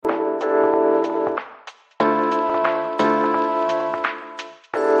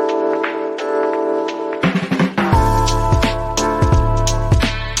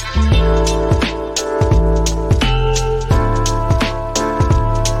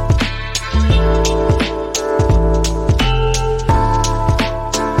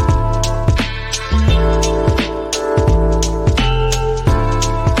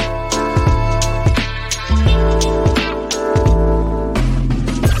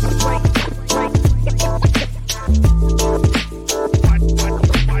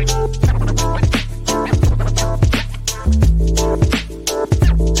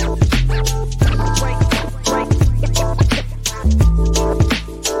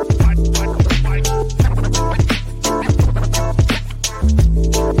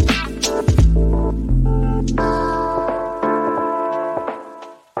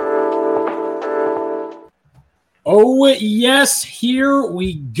yes, here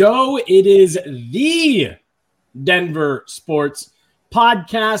we go. It is the Denver Sports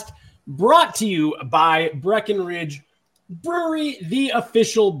Podcast brought to you by Breckenridge Brewery, the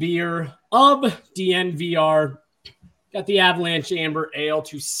official beer of DNVR. Got the Avalanche Amber Ale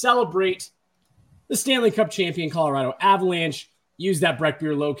to celebrate the Stanley Cup champion Colorado Avalanche. Use that Breck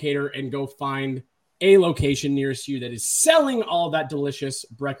Beer locator and go find a location nearest you that is selling all that delicious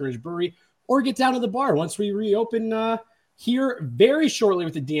Breckenridge Brewery, or get down to the bar once we reopen here very shortly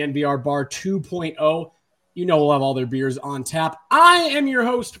with the DNVR Bar 2.0. You know we'll have all their beers on tap. I am your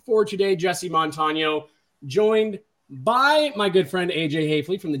host for today, Jesse Montano, joined by my good friend AJ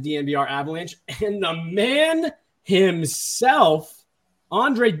Hafley from the DNVR Avalanche and the man himself,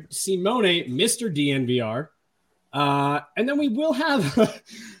 Andre Simone, Mr. DNVR. And then we will have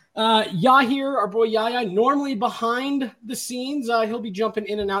Yahir, our boy Yaya, normally behind the scenes. He'll be jumping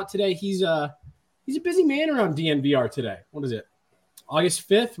in and out today. He's a busy man around DNVR today. What is it? August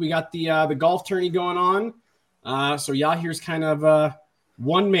 5th. We got the golf tourney going on. So Yahir's kind of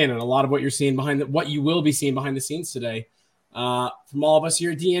one man in a lot of what you're seeing what you will be seeing behind the scenes today from all of us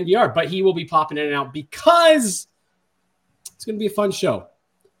here at DNVR. But he will be popping in and out because it's going to be a fun show.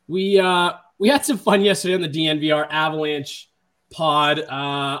 We had some fun yesterday on the DNVR Avalanche pod,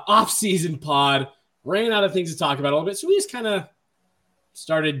 off-season pod. Ran out of things to talk about a little bit, so we just kind of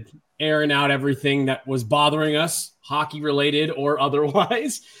started airing out everything that was bothering us, hockey-related or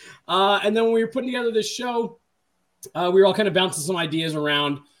otherwise. And then when we were putting together this show, we were all kind of bouncing some ideas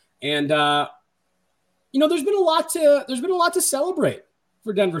around, and there's been a lot to celebrate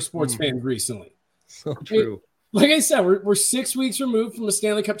for Denver sports fans recently. So true. Like I said, we're 6 weeks removed from the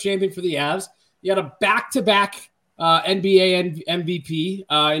Stanley Cup champion for the Avs. You got a back-to-back NBA MVP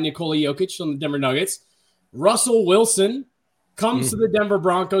in Nikola Jokic on the Denver Nuggets. Russell Wilson comes to the Denver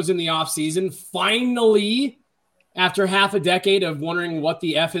Broncos in the offseason. Finally, after half a decade of wondering what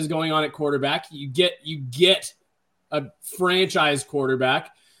the F is going on at quarterback, you get a franchise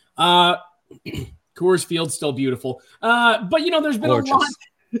quarterback. Coors Field's still beautiful. But, there's been Gorgeous. a lot.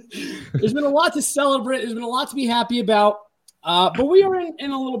 There's been a lot to celebrate. There's been a lot to be happy about. But we are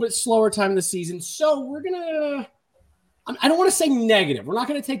in a little bit slower time of the season. So we're going to – I don't want to say negative. We're not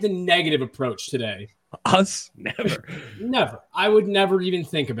going to take the negative approach today. Us? Never. Never. I would never even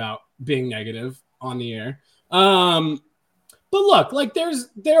think about being negative on the air. But look, like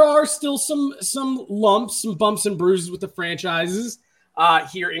there are still some lumps, some bumps and bruises with the franchises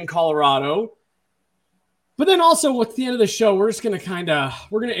here in Colorado. But then also at the end of the show, we're just going to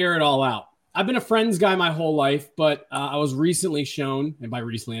we're going to air it all out. I've been a Friends guy my whole life, but I was recently shown, and by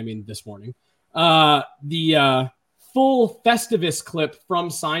recently I mean this morning, the full Festivus clip from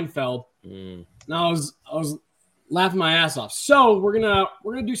Seinfeld. And I was laughing my ass off. So we're gonna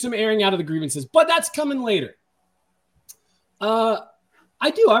do some airing out of the grievances, but that's coming later. I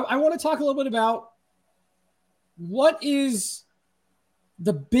want to talk a little bit about what is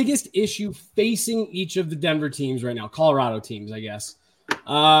the biggest issue facing each of the Denver teams right now, Colorado teams, I guess.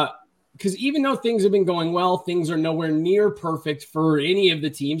 Because even though things have been going well, things are nowhere near perfect for any of the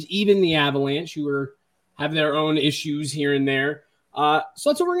teams, even the Avalanche, who have their own issues here and there. So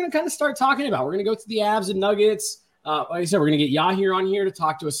that's what we're going to kind of start talking about. We're going to go to the Avs and Nuggets. Like I said, we're going to get Yahir on here to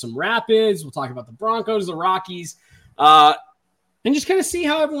talk to us some Rapids. We'll talk about the Broncos, the Rockies, and just kind of see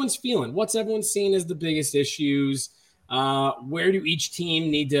how everyone's feeling. What's everyone seeing as the biggest issues? Where do each team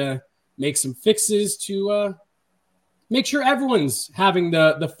need to make some fixes to make sure everyone's having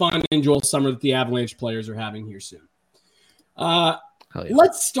the fun and enjoyable summer that the Avalanche players are having here soon. Yeah.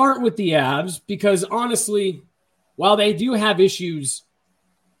 Let's start with the Avs because, honestly, while they do have issues,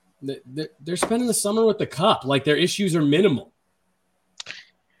 they're spending the summer with the Cup. Like, their issues are minimal.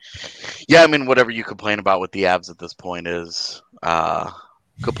 Yeah, I mean, whatever you complain about with the Avs at this point is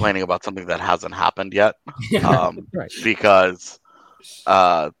complaining about something that hasn't happened yet. Right. Because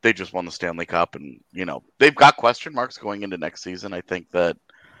they just won the Stanley Cup, and they've got question marks going into next season. I think that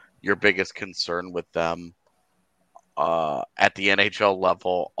your biggest concern with them at the NHL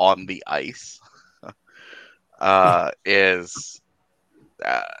level on the ice is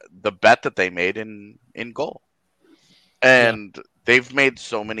the bet that they made in goal, and they've made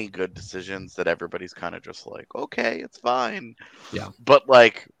so many good decisions that everybody's kind of just like, okay, it's fine. Yeah, but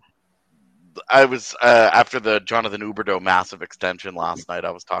like. I was after the Jonathan Huberdeau massive extension last night.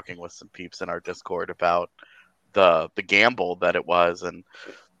 I was talking with some peeps in our Discord about the gamble that it was, and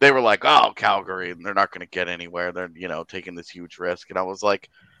they were like, "Oh, Calgary, they're not going to get anywhere. They're taking this huge risk." And I was like,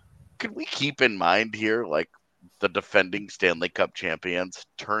 "Could we keep in mind here, like the defending Stanley Cup champions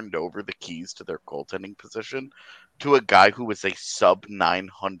turned over the keys to their goaltending position to a guy who was a sub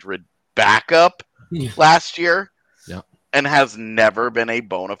 900 backup last year?" Yeah. and has never been a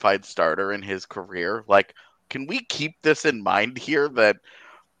bona fide starter in his career. Like, can we keep this in mind here that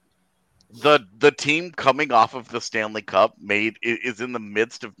the team coming off of the Stanley Cup is in the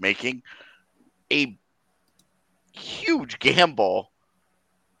midst of making a huge gamble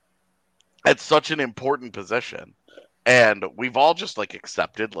at such an important position, and we've all just like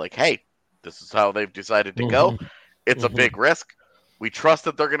accepted, like, hey, this is how they've decided to go. It's a big risk. We trust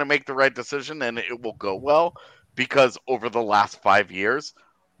that they're going to make the right decision and it will go well, because over the last 5 years,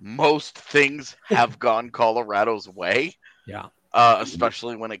 most things have gone Colorado's way. Yeah.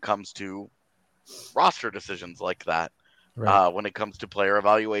 Especially when it comes to roster decisions like that. Right. When it comes to player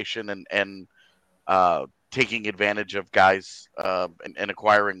evaluation and taking advantage of guys and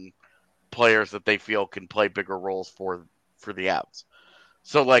acquiring players that they feel can play bigger roles for the Avs.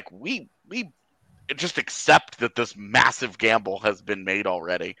 So like we just accept that this massive gamble has been made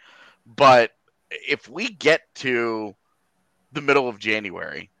already. But if we get to the middle of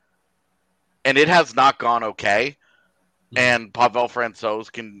January and it has not gone okay, and Pavel Francouz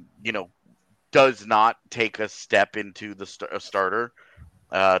does not take a step into the starter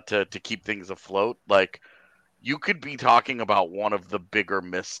to keep things afloat, like, you could be talking about one of the bigger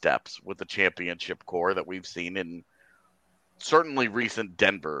missteps with the championship core that we've seen in certainly recent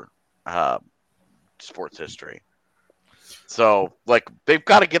Denver sports history. So, like, they've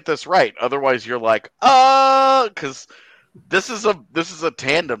got to get this right. Otherwise, you're like, because this is a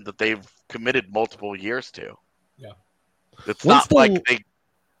tandem that they've committed multiple years to. Yeah, it's not like they.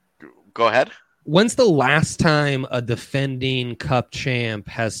 Go ahead. When's the last time a defending Cup champ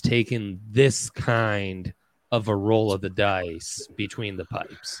has taken this kind of a roll of the dice between the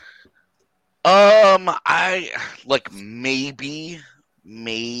pipes? I like maybe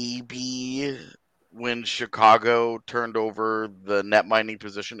when Chicago turned over the net minding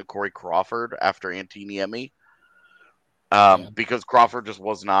position to Corey Crawford after Antiniemi. Because Crawford just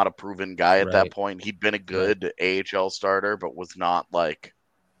was not a proven guy at that point. He'd been a good AHL starter, but was not like.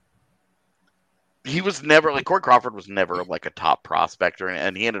 He was never like Corey Crawford was never like a top prospector,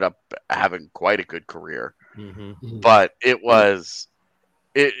 and he ended up having quite a good career. Mm-hmm. But it was,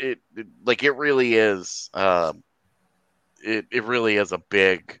 it really is, it really is a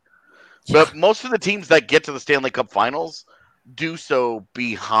big. Yeah. But most of the teams that get to the Stanley Cup Finals do so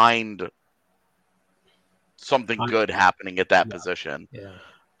behind something good happening at that position.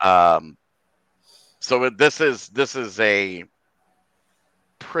 Yeah. So this is a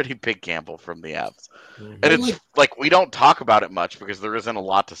pretty big gamble from the Avs. Mm-hmm. And it's like we don't talk about it much because there isn't a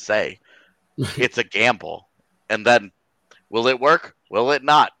lot to say. It's a gamble. And then will it work? Will it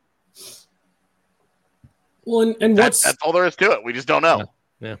not? Well, and that's all there is to it. We just don't know.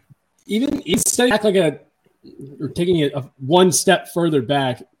 Yeah. Even stepping back or taking it one step further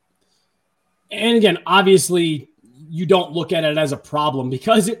back. And again, obviously you don't look at it as a problem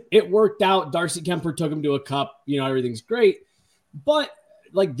because it worked out. Darcy Kemper took him to a cup, everything's great. But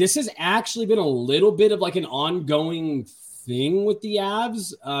like, this has actually been a little bit of like an ongoing thing with the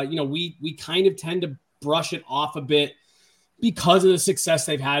Avs. We kind of tend to brush it off a bit because of the success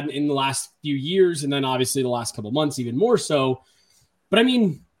they've had in the last few years. And then obviously the last couple months, even more so. But I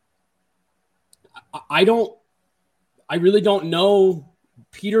mean, I really don't know.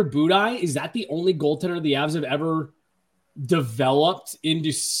 Peter Budaj, is that the only goaltender the Avs have ever developed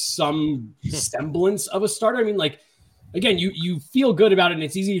into some semblance of a starter? I mean, like, again, you feel good about it and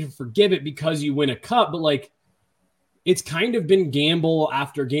it's easy to forgive it because you win a cup, but like, it's kind of been gamble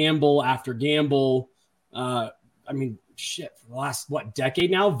after gamble after gamble. I mean, shit, for the last,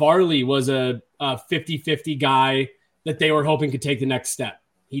 decade now? Varley was a 50-50 guy that they were hoping could take the next step.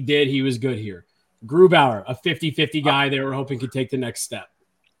 He did. He was good here. Grubauer, a 50-50 guy they were hoping could take the next step.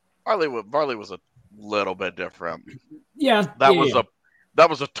 Varley was a little bit different. Yeah. That was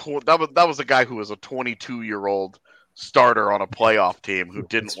a guy who was a 22-year-old starter on a playoff team who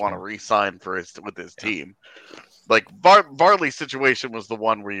didn't want to re-sign with his team. Like Varley's situation was the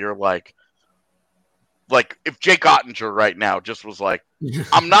one where you're like if Jake Ottinger right now just was like,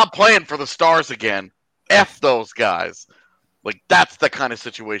 I'm not playing for the Stars again. F those guys. Like, that's the kind of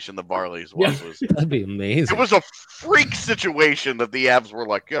situation the Varley's was. Yeah, that'd be amazing. It was a freak situation that the Avs were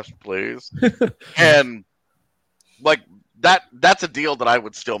like, yes, please. And like that's a deal that I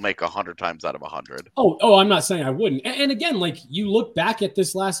would still make 100 times out of 100. Oh, I'm not saying I wouldn't. And again, like, you look back at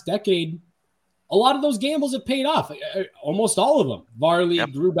this last decade, a lot of those gambles have paid off. Almost all of them. Varley,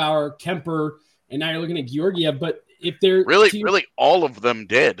 Grubauer, Kemper, and now you're looking at Georgiev. But if they're really all of them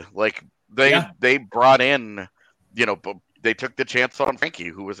did. Like they brought in, they took the chance on Frankie,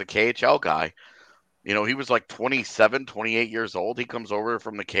 who was a KHL guy. He was like 27, 28 years old. He comes over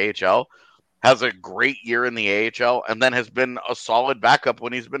from the KHL. has a great year in the AHL, and then has been a solid backup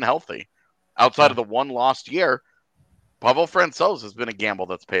when he's been healthy. Outside of the one lost year, Pavel Francouz has been a gamble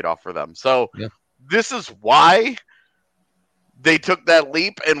that's paid off for them. So this is why they took that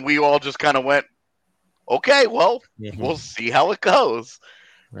leap, and we all just kind of went, okay, well, we'll see how it goes.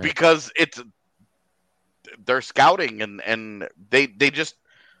 Right. Because they're scouting, and they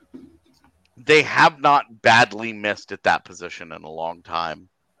have not badly missed at that position in a long time.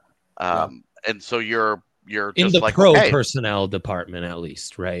 And so you're just in the like, pro okay. personnel department, at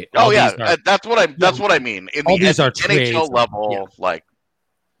least, right? That's what I mean. In all the these are NHL level,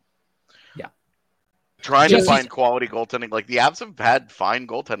 trying to find quality goaltending. Like the Avs have had fine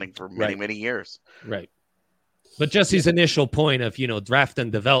goaltending for many years. Right. But Jesse's initial point of, draft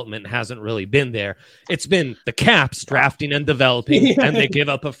and development hasn't really been there. It's been the Caps drafting and developing, and they give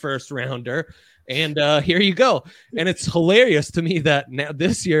up a first rounder. And here you go. And it's hilarious to me that now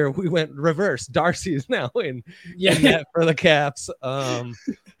this year we went reverse. Darcy is now in net for the Caps. And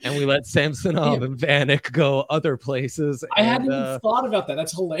we let Samsonov and Vanek go other places. I hadn't even thought about that.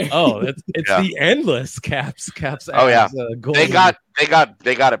 That's hilarious. Oh, it's the endless Caps. Oh yeah, they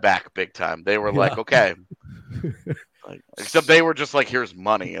got it back big time. They were like, okay. Except they were just like, here's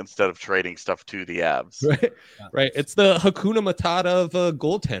money instead of trading stuff to the Avs. Right. It's the Hakuna Matata of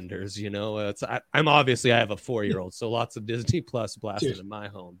goaltenders. I have a 4-year-old, so lots of Disney Plus blasted in my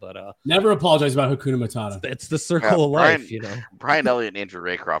home. But never apologize about Hakuna Matata. It's the circle of life. Brian Elliott and Andrew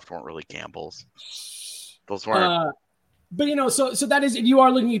Raycroft weren't really gambles. Those weren't. But so that is, if you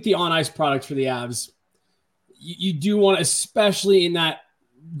are looking at the on ice product for the Avs, you do want, especially in that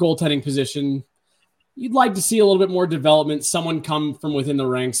goaltending position, you'd like to see a little bit more development, someone come from within the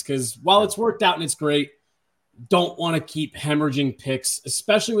ranks, because while it's worked out and it's great, don't want to keep hemorrhaging picks,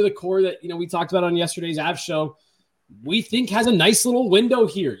 especially with a core that, we talked about on yesterday's Avs show, we think has a nice little window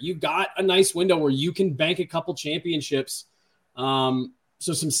here. You've got a nice window where you can bank a couple championships. So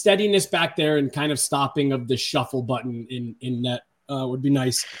some steadiness back there and kind of stopping of the shuffle button in net would be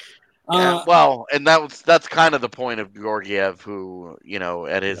nice. And that's kind of the point of Georgiev, who,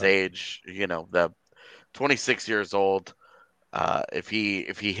 at his age, the 26 years old. If he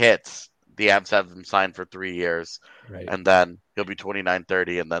hits, the Avs have him signed for 3 years, and then he'll be 29,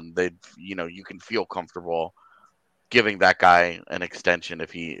 30, and then you can feel comfortable giving that guy an extension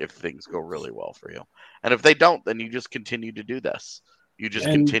if things go really well for you. And if they don't, then you just continue to do this. You just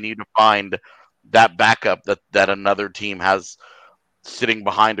continue to find that backup that another team has sitting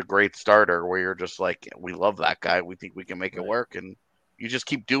behind a great starter, where you're just like, we love that guy, we think we can make it work, and you just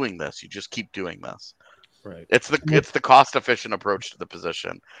keep doing this. Right. It's the cost efficient approach to the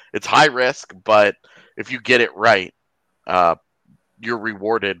position. It's high risk, but if you get it right, you're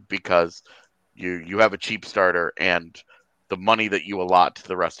rewarded because you have a cheap starter, and the money that you allot to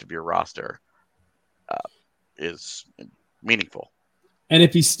the rest of your roster is meaningful. And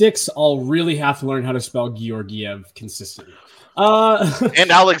if he sticks, I'll really have to learn how to spell Georgiev consistently.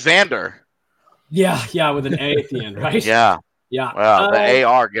 And Alexander. Yeah, with an A at the end, right? Yeah. Wow, the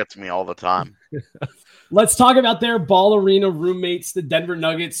AR gets me all the time. Let's talk about their Ball Arena roommates, the Denver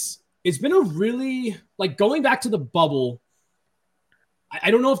Nuggets. It's been a really, going back to the bubble,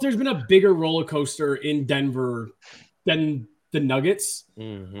 I don't know if there's been a bigger roller coaster in Denver than the Nuggets.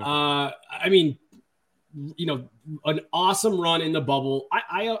 Mm-hmm. I mean, an awesome run in the bubble.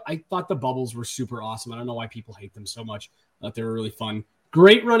 I thought the bubbles were super awesome. I don't know why people hate them so much. I thought they were really fun.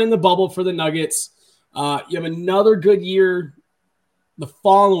 Great run in the bubble for the Nuggets. You have another good year the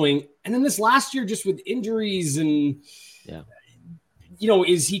following, and then this last year just with injuries and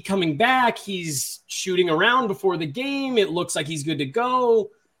is he coming back? He's shooting around before the game. It looks like he's good to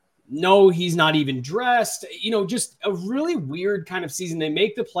go. No, he's not even dressed. Just a really weird kind of season. They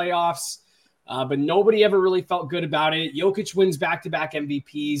make the playoffs, but nobody ever really felt good about it. Jokic wins back-to-back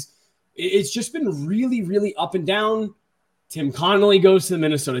MVPs. It's just been really, really up and down. Tim Connolly goes to the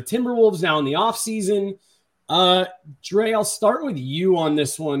Minnesota Timberwolves now in the offseason. Dre, I'll start with you on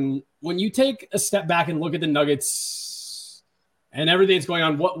this one. When you take a step back and look at the Nuggets and everything that's going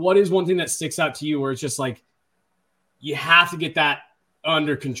on, what is one thing that sticks out to you where it's just like you have to get that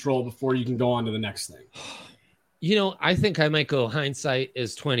under control before you can go on to the next thing? I think I might go hindsight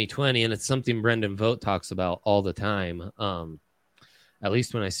is 2020, and it's something Brendan Vogt talks about all the time. At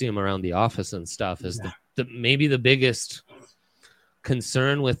least when I see him around the office and stuff, is maybe the biggest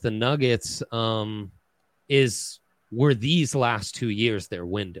concern with the Nuggets were these last 2 years their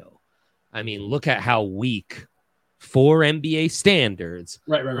window. I mean, look at how weak, for NBA standards,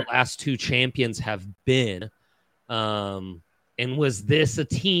 the last two champions have been. And was this a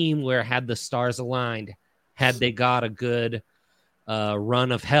team where, had the stars aligned, had they got a good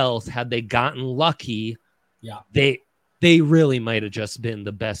run of health, had they gotten lucky, Yeah. They really might have just been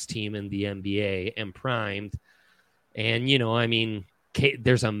the best team in the NBA and primed. And, you know, I mean,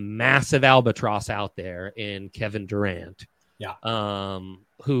 there's a massive albatross out there in Kevin Durant. Yeah.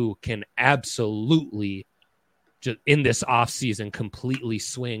 Who can absolutely just in this offseason completely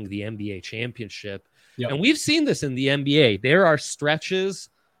swing the NBA championship. Yep. And we've seen this in the NBA. There are stretches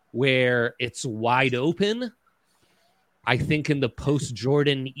where it's wide open. I think in the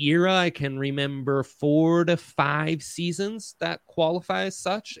post-Jordan era, I can remember 4 to 5 seasons that qualify as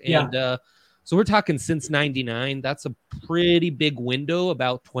such. And so we're talking since 99. That's a pretty big window,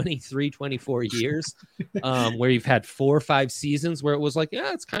 about 23, 24 years, where you've had 4 or 5 seasons where it was like,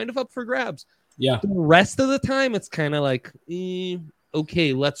 yeah, it's kind of up for grabs. Yeah. The rest of the time, it's kind of like,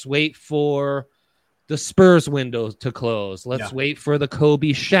 okay, let's wait for the Spurs window to close. Let's wait for the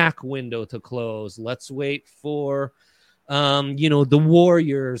Kobe Shaq window to close. Let's wait for the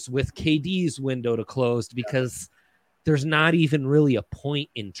Warriors with KD's window to close, because there's not even really a point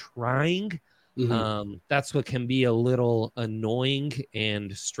in trying. Mm-hmm. That's what can be a little annoying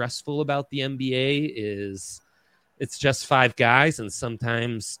and stressful about the NBA is it's just 5 guys, and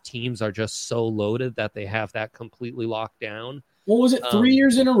sometimes teams are just so loaded that they have that completely locked down. What was it? 3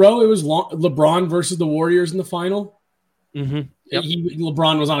 years in a row? It was LeBron versus the Warriors in the final. Mm-hmm. Yep.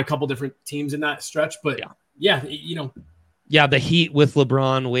 LeBron was on a couple different teams in that stretch, but yeah, the Heat with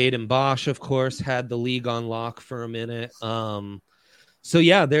LeBron, Wade, and Bosh, of course, had the league on lock for a minute. So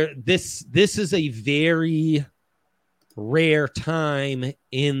yeah, this is a very rare time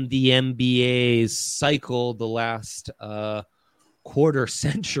in the NBA's cycle, the last quarter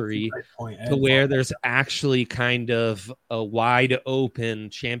century, to where there's actually kind of a wide open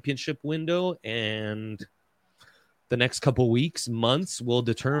championship window, and the next couple weeks, months will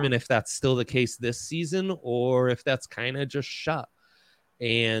determine if that's still the case this season or if that's kind of just shut.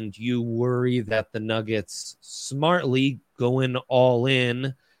 And you worry that the Nuggets smartly going all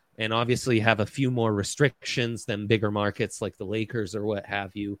in and obviously have a few more restrictions than bigger markets like the Lakers or what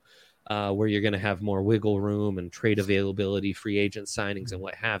have you, where you're going to have more wiggle room and trade availability, free agent signings and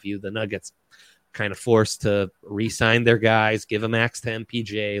what have you. The Nuggets kind of forced to re-sign their guys, give a max to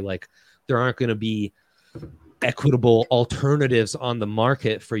MPJ. Like, there aren't going to be equitable alternatives on the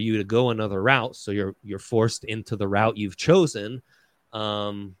market for you to go another route, so you're forced into the route you've chosen.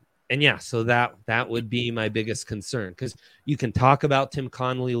 So that would be my biggest concern, because you can talk about Tim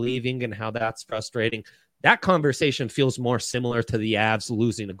Connolly leaving and how that's frustrating. That conversation feels more similar to the Avs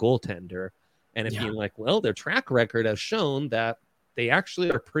losing a goaltender, and it being like, well, their track record has shown that they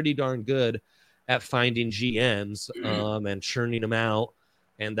actually are pretty darn good at finding GMs and churning them out,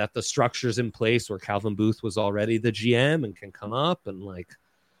 and that the structure's in place where Calvin Booth was already the GM and can come up and like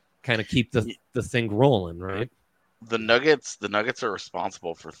kind of keep the thing rolling, right? The Nuggets are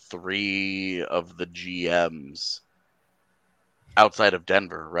responsible for 3 of the GMs outside of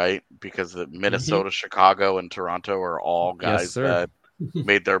Denver, right? Because the Minnesota, Chicago, and Toronto are all guys that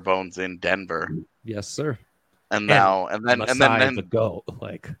made their bones in Denver. Yes, sir. And then go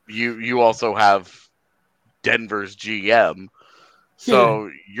like you also have Denver's GM. So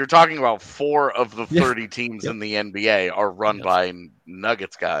you're talking about 4 of the 30 teams in the NBA are run by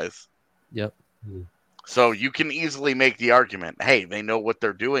Nuggets guys. Yep. So you can easily make the argument, hey, they know what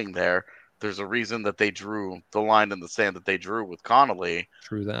they're doing there. There's a reason that they drew the line in the sand that they drew with Connolly.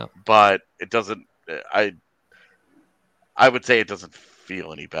 True that. But it doesn't I would say it doesn't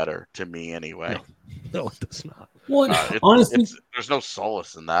feel any better to me anyway. No, it does not. Well, honestly, there's no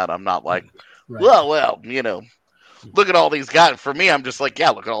solace in that. I'm not like, well, look at all these guys. For me, I'm just like,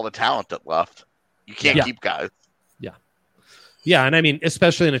 look at all the talent that left. You can't keep guys. Yeah, and I mean,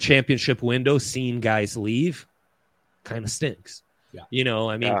 especially in a championship window, seeing guys leave kind of stinks. Yeah.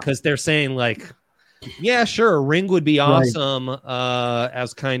 Because they're saying like, yeah, sure, a ring would be awesome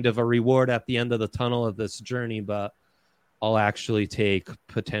as kind of a reward at the end of the tunnel of this journey, but I'll actually take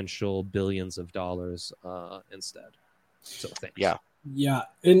potential billions of dollars instead. So thanks. Yeah.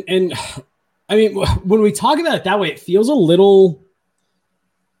 And I mean, when we talk about it that way, it feels a little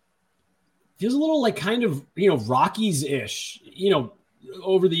like kind of, Rockies-ish,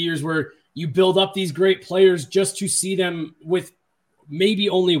 over the years, where you build up these great players just to see them, with maybe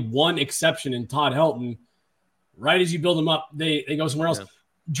only one exception in Todd Helton. Right as you build them up, they go somewhere else. Yeah.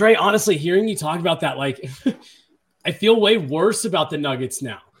 Dre, honestly, hearing you talk about that, like, I feel way worse about the Nuggets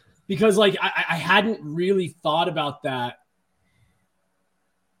now, because like I hadn't really thought about that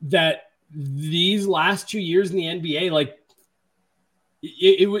these last 2 years in the NBA, like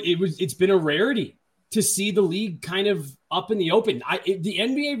it's been a rarity to see the league kind of up in the open. The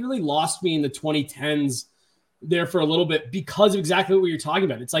NBA really lost me in the 2010s there for a little bit because of exactly what you're talking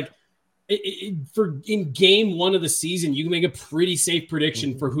about. It's like for in game one of the season, you can make a pretty safe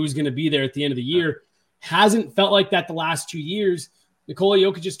prediction for who's going to be there at the end of the year. Hasn't felt like that the last 2 years. Nikola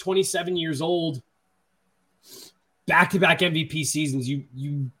Jokic is 27 years old. Back-to-back MVP seasons.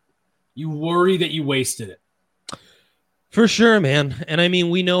 You worry that you wasted it. For sure, man. And I mean,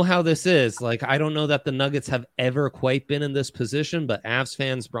 we know how this is. Like, I don't know that the Nuggets have ever quite been in this position, but Avs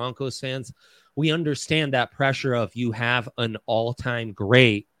fans, Broncos fans, we understand that pressure of you have an all-time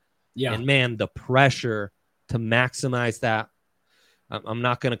great. Yeah. And man, the pressure to maximize that. I'm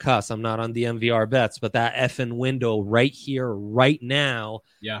not going to cuss. I'm not on the MVR bets, but that effing window right here, right now.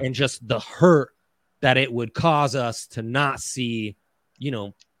 Yeah. And just the hurt that it would cause us to not see,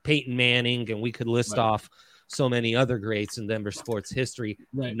 Peyton Manning, and we could list off so many other greats in Denver sports history,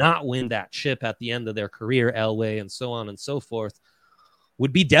 not win that chip at the end of their career, Elway, and so on and so forth,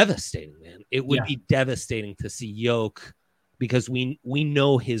 would be devastating, man. It would be devastating to see Yoke because we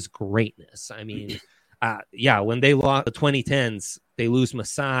know his greatness. I mean, when they lost the 2010s, they lose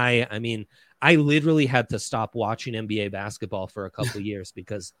Masai. I mean, I literally had to stop watching NBA basketball for a couple of years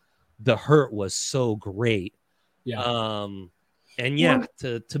because the hurt was so great. Yeah. And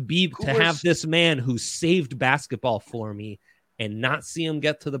to have this man who saved basketball for me and not see him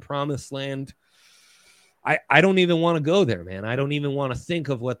get to the promised land, I don't even want to go there, man. I don't even want to think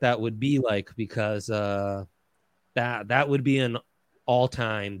of what that would be like because that would be an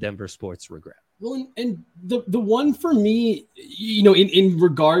all-time Denver sports regret. Well, and the one for me, in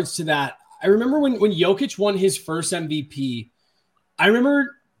regards to that, I remember when Jokic won his first MVP, I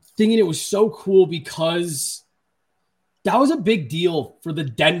remember thinking it was so cool because that was a big deal for the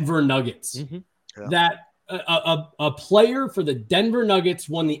Denver Nuggets. Mm-hmm. Yeah. That a player for the Denver Nuggets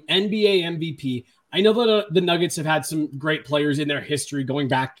won the NBA MVP. I know that the Nuggets have had some great players in their history going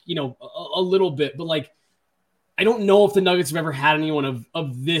back, a little bit, but like, I don't know if the Nuggets have ever had anyone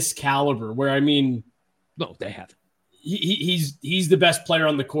of this caliber where, I mean, no, they haven't. He's the best player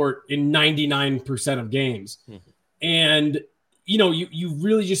on the court in 99% of games. Mm-hmm. And, you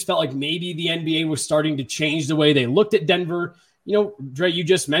really just felt like maybe the NBA was starting to change the way they looked at Denver. Dre, you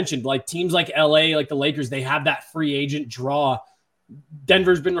just mentioned like teams like LA, like the Lakers, they have that free agent draw.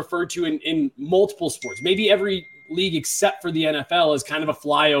 Denver's been referred to in multiple sports, maybe every league except for the NFL as kind of a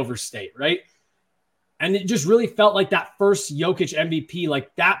flyover state, right? And it just really felt like that first Jokic MVP,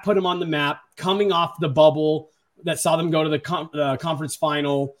 like that put him on the map, coming off the bubble that saw them go to the conference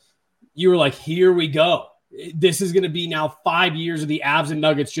final. You were like, here we go. This is going to be now 5 years of the Avs and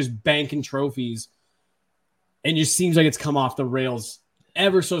Nuggets just banking trophies. And it just seems like it's come off the rails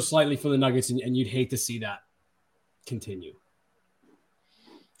ever so slightly for the Nuggets, and you'd hate to see that continue.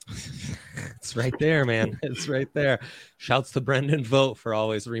 It's right there, man. It's right there. Shouts to Brendan Vogt for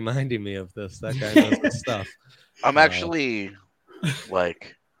always reminding me of this. That guy knows his stuff. I'm actually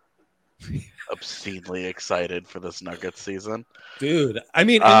obscenely excited for this Nuggets season, dude. I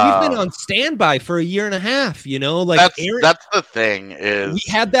mean, and we've been on standby for a year and a half. That's the thing is we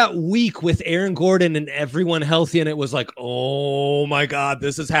had that week with Aaron Gordon and everyone healthy, and it was like, oh my god,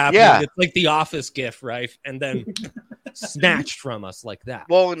 this is happening. Yeah. It's like the Office gif, right? And then snatched from us like that.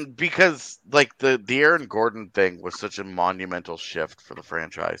 Well, and because like the Aaron Gordon thing was such a monumental shift for the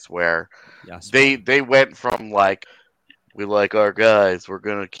franchise, where they went from like, we like our guys, we're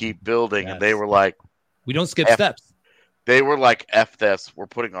gonna keep building, and they were like, we don't skip steps. They were like, F this, we're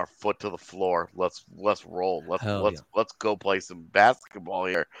putting our foot to the floor. Let's roll. Let's go play some basketball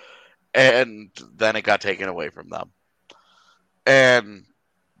here. And then it got taken away from them. And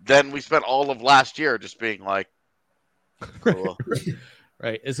then we spent all of last year just being like, cool.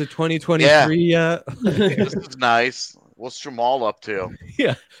 Right. Is it 2023 yet? This is nice. What's Jamal up to?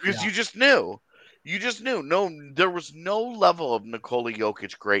 Yeah. Because you just knew. No, there was no level of Nikola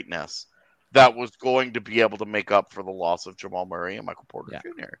Jokic greatness that was going to be able to make up for the loss of Jamal Murray and Michael Porter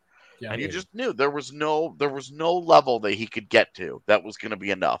Jr. Yeah, you just knew there was no level that he could get to that was going to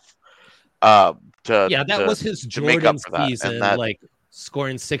be enough. That was his Jordan season, like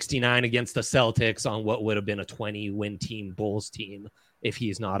scoring 69 against the Celtics on what would have been a 20-win team, Bulls team, if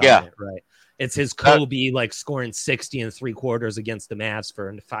he's not on it, right? It's his Kobe like scoring 60 in 3 quarters against the Mavs for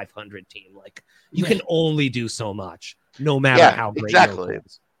a 500 team. Like you can only do so much, no matter how great. Exactly.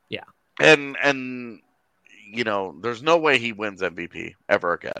 Yeah, and there's no way he wins MVP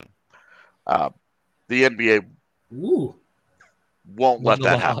ever again. The NBA won't let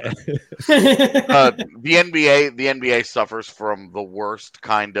that happen. The NBA suffers from the worst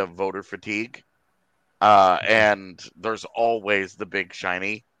kind of voter fatigue, and there's always the big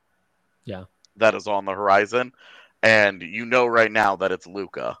shiny. Yeah, that is on the horizon, and right now that it's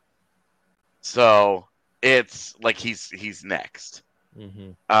Luka. So it's like he's next.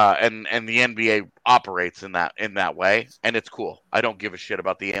 Mm-hmm. And the NBA operates in that way, and it's cool. I don't give a shit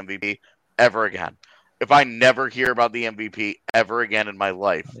about the MVP ever again. If I never hear about the MVP ever again in my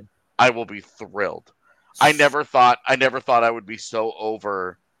life, I will be thrilled. I never thought I would be so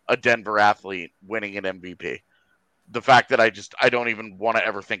over a Denver athlete winning an MVP. The fact that I don't even want to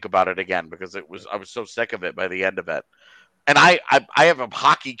ever think about it again because I was so sick of it by the end of it. And I have a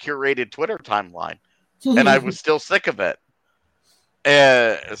hockey curated Twitter timeline, and I was still sick of it.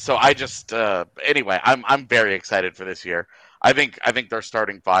 So I just anyway, I'm very excited for this year. I think their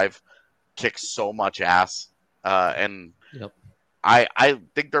starting five kicks so much ass, and Yep. I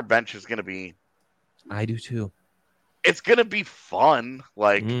think their bench is going to be. I do too. It's going to be fun.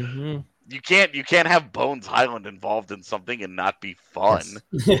 Like Mm-hmm. you can't have Bones Highland involved in something and not be fun.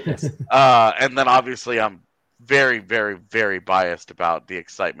 Yes. And then obviously I'm very very very biased about the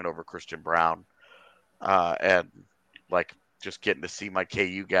excitement over Christian Brown, and like. Just getting to see my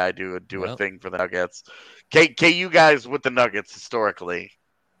KU guy do a thing for the Nuggets. KU guys with the Nuggets historically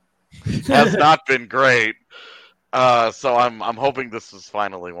has not been great. So I'm hoping this is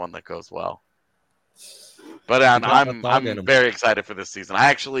finally one that goes well. But I'm very excited for this season. I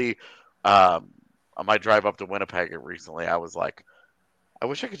actually on my drive up to Winnipeg recently, I was like, I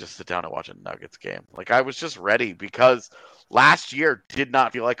wish I could just sit down and watch a Nuggets game. Like I was just ready because last year did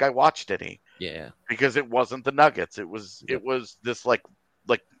not feel like I watched any. Yeah. Because it wasn't the Nuggets. It was this like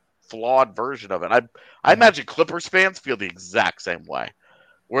flawed version of it. I imagine Clippers fans feel the exact same way.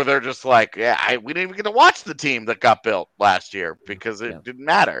 Where they're just like, yeah, we didn't even get to watch the team that got built last year because it didn't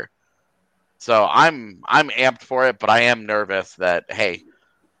matter. So I'm amped for it, but I am nervous that hey,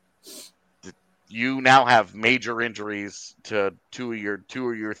 you now have major injuries to two of your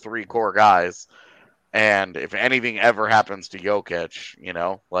three core guys, and if anything ever happens to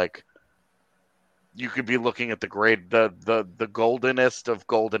Jokic, like. You could be looking at the goldenest of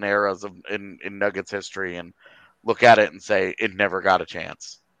golden eras in Nuggets history and look at it and say it never got a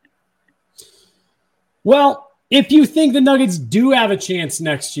chance. Well, if you think the Nuggets do have a chance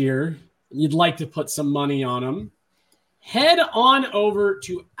next year, you'd like to put some money on them, head on over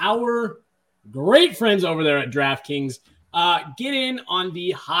to our great friends over there at DraftKings. Get in on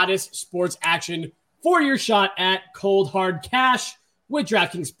the hottest sports action for your shot at cold hard cash with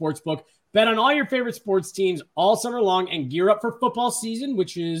DraftKings Sportsbook. Bet on all your favorite sports teams all summer long and gear up for football season,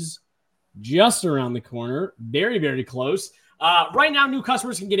 which is just around the corner. Very, very close. Right now, new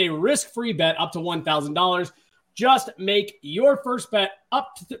customers can get a risk-free bet up to $1,000. Just make your first bet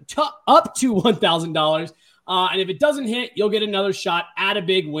up to $1,000. And if it doesn't hit, you'll get another shot at a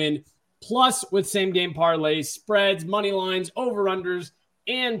big win. Plus, with same-game parlays, spreads, money lines, over-unders,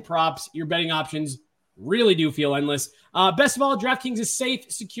 and props, your betting options really do feel endless. Best of all, DraftKings is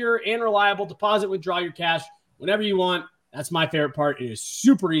safe, secure, and reliable. Deposit, withdraw your cash whenever you want. That's my favorite part. It is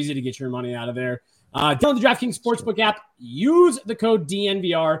super easy to get your money out of there. Download the DraftKings Sportsbook app. Use the code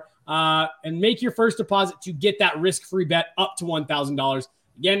DNVR and make your first deposit to get that risk-free bet up to $1,000.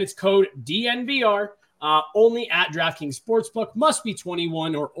 Again, it's code DNVR. Only at DraftKings Sportsbook. Must be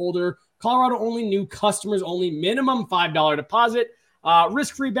 21 or older. Colorado only. New customers only. Minimum $5 deposit.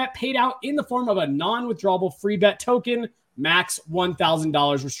 Risk-free bet paid out in the form of a non-withdrawable free bet token. Max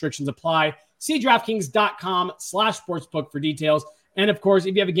 $1,000. Restrictions apply. See DraftKings.com/sportsbook for details. And, of course,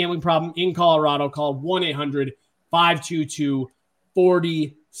 if you have a gambling problem in Colorado, call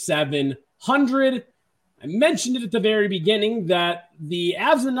 1-800-522-4700. I mentioned it at the very beginning that the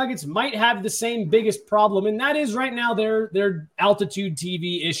Avs and the Nuggets might have the same biggest problem, and that is right now their altitude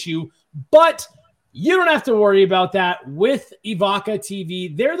TV issue. But you don't have to worry about that with Evoca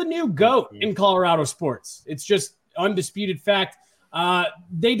TV. They're the new GOAT in Colorado sports. It's just undisputed fact.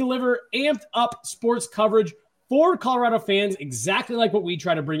 They deliver amped up sports coverage for Colorado fans, exactly like what we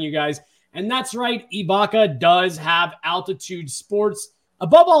try to bring you guys. And that's right, Evoca does have altitude sports.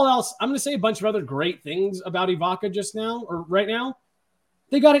 Above all else, I'm going to say a bunch of other great things about Evoca just now, or right now.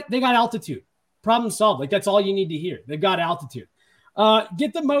 They got altitude. Problem solved. Like, that's all you need to hear. They've got altitude.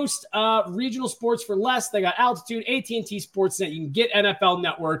 Get the most regional sports for less. They got altitude, AT&T Sportsnet. You can get NFL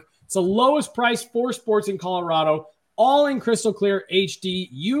Network. It's the lowest price for sports in Colorado, all in crystal clear HD,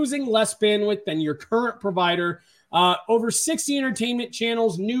 using less bandwidth than your current provider. Over 60 entertainment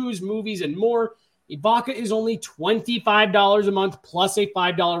channels, news, movies, and more. Evoca is only $25 a month plus a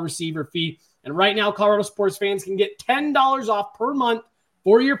 $5 receiver fee. And right now, Colorado sports fans can get $10 off per month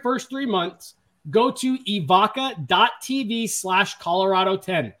for your first 3 months. Go to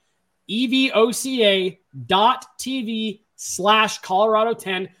evoca.tv/Colorado10.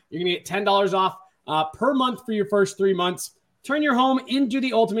 evoca.tv/Colorado10. You're going to get $10 off per month for your first 3 months. turn your home into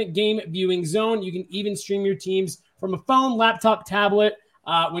the ultimate game viewing zone. You can even stream your teams from a phone, laptop, tablet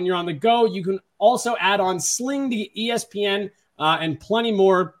when you're on the go. You can also add on Sling, the ESPN, and plenty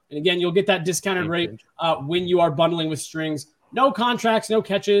more. And again, you'll get that discounted rate when you are bundling with Strings. No contracts, no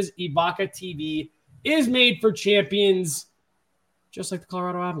catches. Ibaka TV is made for champions, just like the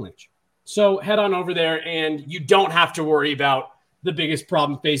Colorado Avalanche. So head on over there, and you don't have to worry about the biggest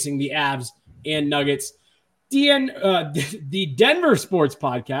problem facing the Avs and Nuggets. The Denver Sports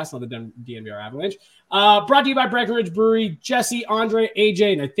Podcast, not the DNVR Avalanche, brought to you by Breckenridge Brewery. Jesse, Andre,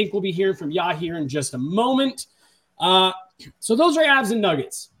 AJ, and I think we'll be hearing from Ya here in just a moment. So those are Avs and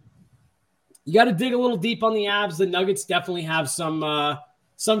Nuggets. You got to dig a little deep on the Avs. The Nuggets definitely have some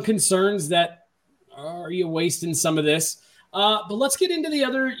concerns that are you wasting some of this. But let's get into the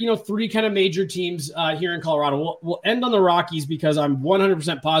other, three kind of major teams here in Colorado. We'll end on the Rockies because I'm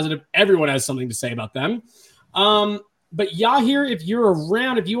 100% positive everyone has something to say about them. But Yahir, if you're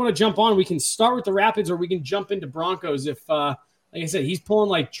around, if you want to jump on, we can start with the Rapids or we can jump into Broncos. If, like I said, he's pulling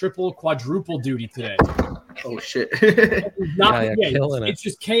like triple, quadruple duty today. Oh shit! It's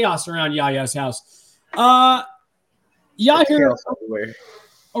just chaos around Yaya's house. Yahir,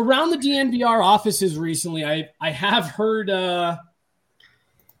 around the DNVR offices recently, I have heard. I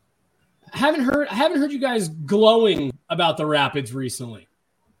haven't heard you guys glowing about the Rapids recently.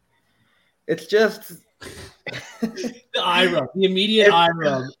 It's just the eye rub, the immediate eye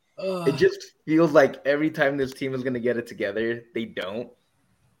rub. It just feels like every time this team is going to get it together, they don't.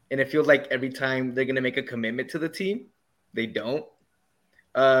 And it feels like every time they're going to make a commitment to the team, they don't.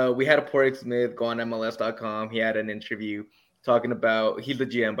 We had a Porrick Smith go on MLS.com. He had an interview talking about, he's the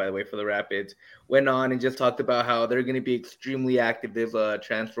GM, by the way, for the Rapids, went on and just talked about how they're going to be extremely active this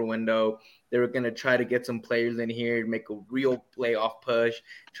transfer window. They were going to try to get some players in here, make a real playoff push,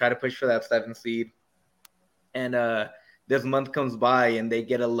 try to push for that 7th seed. And this month comes by and they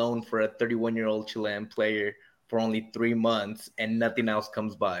get a loan for a 31-year-old Chilean player for only 3 months, and nothing else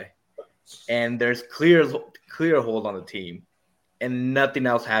comes by. And there's clear hold on the team, and nothing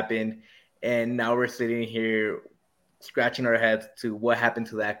else happened. And now we're sitting here scratching our heads to what happened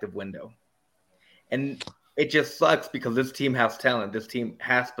to the active window. And it just sucks because this team has talent. This team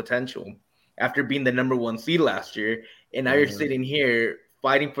has potential after being the number 1 seed last year. And now you're sitting here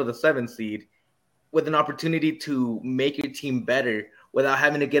fighting for the 7th seed with an opportunity to make your team better without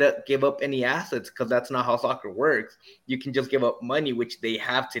having to give up any assets, because that's not how soccer works. You can just give up money, which they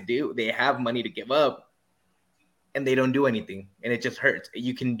have to do. They have money to give up, and they don't do anything, and it just hurts.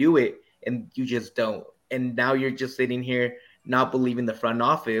 You can do it, and you just don't. And now you're just sitting here not believing the front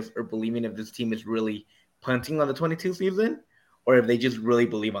office or believing if this team is really punting on the 22 season or if they just really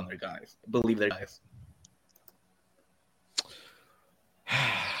believe their guys.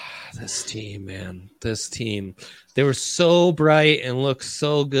 This team, man, they were so bright and looked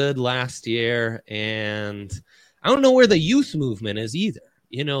so good last year. And I don't know where the youth movement is either.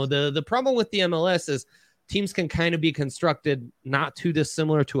 The problem with the MLS is teams can kind of be constructed not too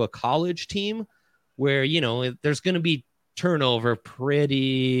dissimilar to a college team where, there's going to be turnover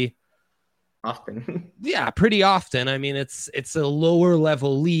pretty often. Yeah, pretty often. I mean, it's a lower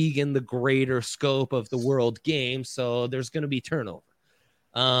level league in the greater scope of the world game. So there's going to be turnover.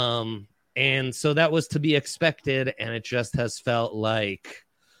 And so that was to be expected, and it just has felt like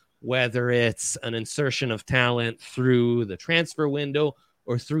whether it's an insertion of talent through the transfer window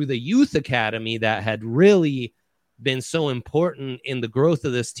or through the youth academy that had really been so important in the growth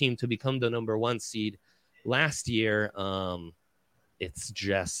of this team to become the number 1 seed last year, it's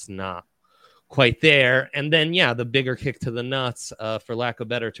just not quite there. And then, the bigger kick to the nuts, for lack of a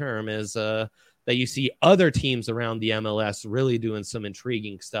better term, is that you see other teams around the MLS really doing some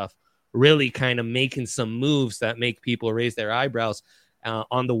intriguing stuff, really kind of making some moves that make people raise their eyebrows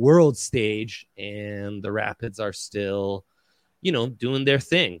on the world stage. And the Rapids are still, doing their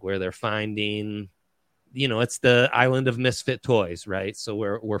thing where they're finding, it's the island of misfit toys, right? So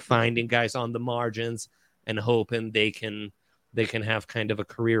we're finding guys on the margins and hoping they can have kind of a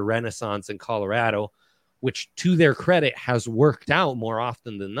career renaissance in Colorado, which to their credit has worked out more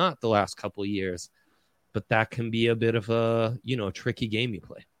often than not the last couple of years. But that can be a bit of a, tricky game you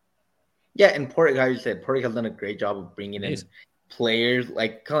play. Yeah, and Porrick, how you said, Porrick has done a great job of bringing in players.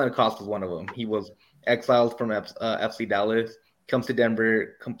 Like Colin Acosta was one of them. He was exiled from FC Dallas, comes to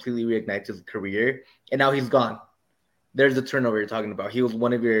Denver, completely reignites his career, and now he's gone. There's the turnover you're talking about. He was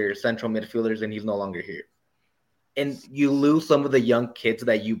one of your central midfielders, and he's no longer here. And you lose some of the young kids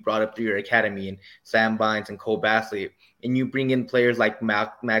that you brought up through your academy, and Sam Bynes and Cole Bassett, and you bring in players like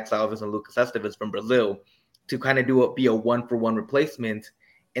Max Alves and Lucas Festivus from Brazil to kind of be a 1-for-1 replacement,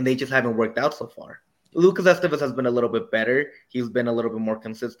 and they just haven't worked out so far. Lucas Estevez has been a little bit better. He's been a little bit more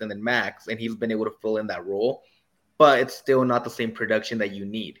consistent than Max, and he's been able to fill in that role. But it's still not the same production that you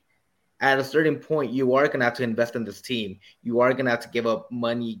need. At a certain point, you are going to have to invest in this team. You are going to have to give up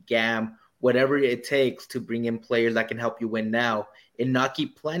money, GAM, whatever it takes to bring in players that can help you win now and not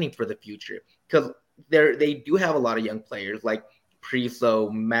keep planning for the future. Because they do have a lot of young players like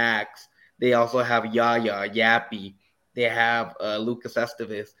Priso, Max. They also have Yaya, Yappy. They have Lucas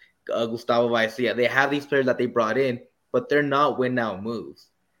Estevez, Gustavo Valencia. They have these players that they brought in, but they're not win now moves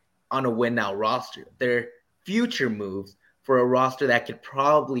on a win now roster. They're future moves for a roster that could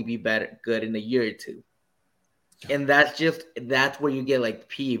probably be good in a year or two. And that's where you get like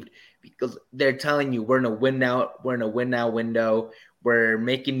peeved because they're telling you we're in a win now window. We're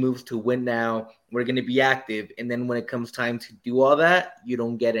making moves to win now. We're going to be active. And then when it comes time to do all that, you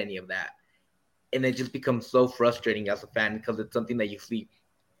don't get any of that. And it just becomes so frustrating as a fan because it's something that you see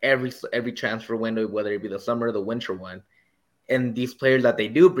every transfer window, whether it be the summer or the winter one. And these players that they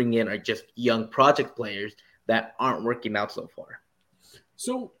do bring in are just young project players that aren't working out so far.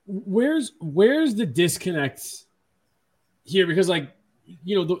 So where's the disconnect here? Because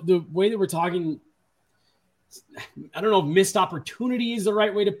the way that we're talking, I don't know if missed opportunity is the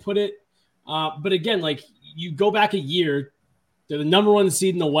right way to put it. But again, like you go back a year, they're the number one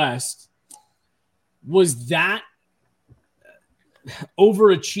seed in the West. Was that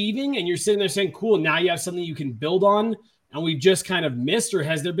overachieving? And you're sitting there saying, cool, now you have something you can build on. And we've just kind of missed, or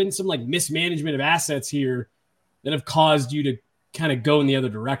has there been some like mismanagement of assets here that have caused you to kind of go in the other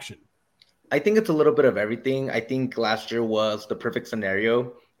direction? I think it's a little bit of everything. I think last year was the perfect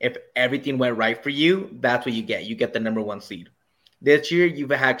scenario. If everything went right for you, that's what you get. You get the number one seed. This year,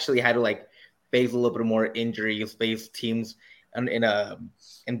 you've actually had to like face a little bit more injuries, face teams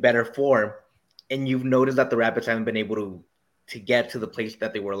in better form, and you've noticed that the Rapids haven't been able to get to the place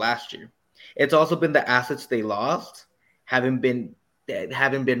that they were last year. It's also been the assets they lost haven't been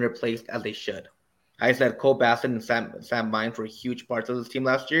replaced as they should. I said Cole Bassett and Sam Mines were huge parts of this team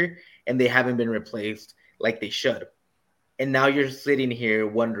last year, and they haven't been replaced like they should. And now you're sitting here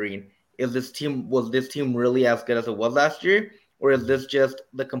wondering, was this team really as good as it was last year? Or is this just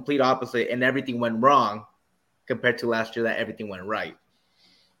the complete opposite and everything went wrong compared to last year that everything went right?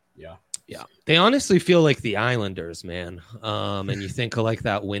 Yeah. Yeah, they honestly feel like the Islanders, man. And you think of like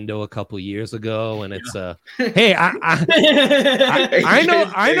that window a couple years ago, and it's hey, I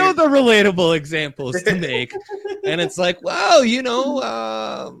know the relatable examples to make, and it's like, well,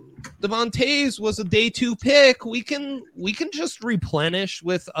 Devon Toews was a day 2 pick. We can just replenish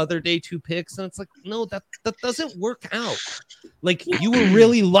with other day 2 picks, and it's like, no, that doesn't work out. Like you were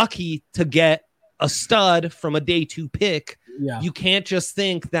really lucky to get a stud from a day 2 pick. Yeah. You can't just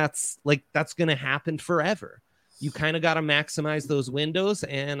think that's going to happen forever. You kind of got to maximize those windows.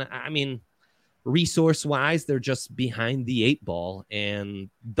 And I mean, resource wise, they're just behind the 8 ball. And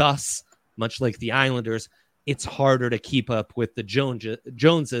thus, much like the Islanders, it's harder to keep up with the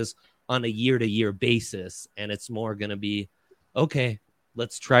Joneses on a year-to-year basis. And it's more going to be, okay,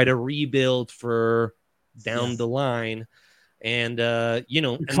 let's try to rebuild for down the line. And,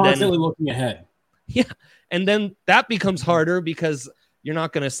 you're constantly looking ahead. Yeah. And then that becomes harder because you're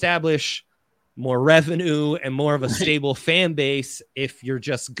not going to establish more revenue and more of a stable fan base if you're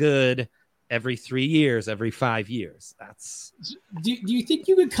just good every 3 years, every 5 years. Do you think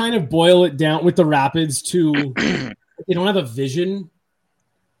you could kind of boil it down with the Rapids to they don't have a vision?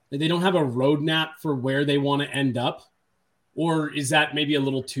 They don't have a roadmap for where they want to end up? Or is that maybe a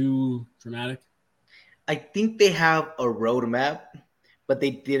little too dramatic? I think they have a roadmap, but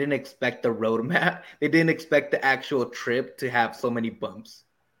they didn't expect the roadmap. They didn't expect the actual trip to have so many bumps.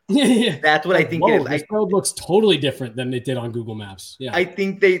 Yeah. That's what I think it is. This road looks totally different than it did on Google Maps. Yeah, I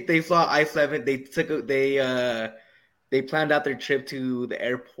think they saw I-7. They planned out their trip to the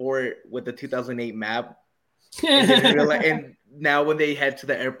airport with the 2008 map, and now when they head to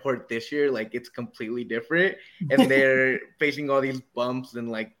the airport this year, like it's completely different, and they're facing all these bumps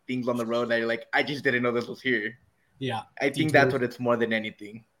and like things on the road that you're like, I just didn't know this was here. Yeah, I think that's what it's more than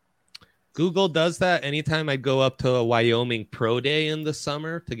anything. Google does that anytime I go up to a Wyoming Pro Day in the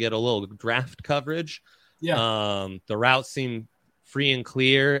summer to get a little draft coverage. Yeah. The routes seem free and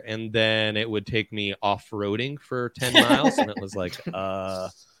clear, and then it would take me off-roading for 10 miles, and it was like,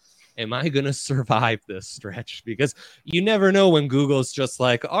 am I going to survive this stretch? Because you never know when Google's just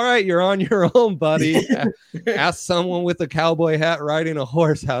like, all right, you're on your own, buddy. Ask someone with a cowboy hat riding a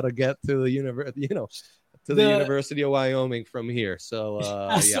horse how to get to the university, the University of Wyoming from here. So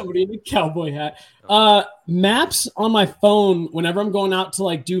somebody in a cowboy hat. Maps on my phone, whenever I'm going out to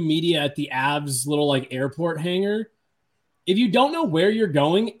like do media at the Avs little like airport hangar, if you don't know where you're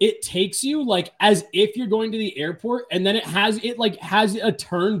going, it takes you like as if you're going to the airport, and then it has a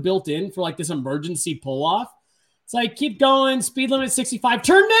turn built in for like this emergency pull off. It's like, keep going, speed limit 65,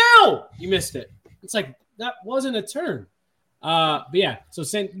 turn now. You missed it. It's like, that wasn't a turn. But yeah,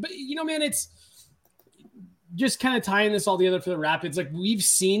 but you know, man, it's just kind of tying this all together for the Rapids. Like, we've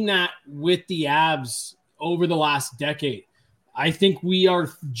seen that with the Avs over the last decade. I think we are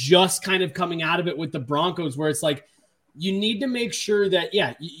just kind of coming out of it with the Broncos, where it's like, you need to make sure that,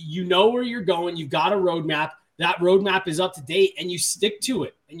 you know where you're going. You've got a roadmap. That roadmap is up to date, and you stick to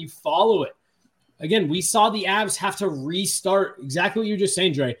it and you follow it. Again, we saw the Avs have to restart exactly what you're just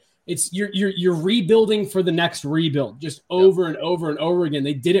saying, Dre. It's you're rebuilding for the next rebuild, just over and over and over again.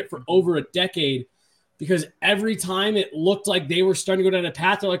 They did it for over a decade because every time it looked like they were starting to go down a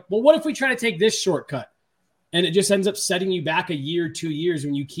path, they're like, well, what if we try to take this shortcut? And it just ends up setting you back a year, 2 years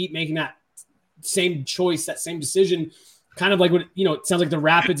when you keep making that same choice, that same decision, kind of like what, it sounds like the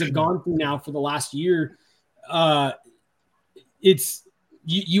Rapids have gone through now for the last year. It's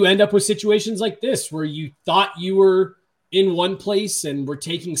you end up with situations like this where you thought you were in one place and were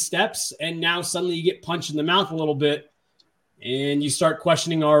taking steps, and now suddenly you get punched in the mouth a little bit and you start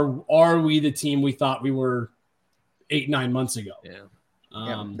questioning, are we the team we thought we were 8-9 months ago?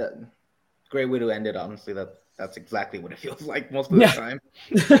 Great way to end it. Honestly, that's exactly what it feels like most of the time.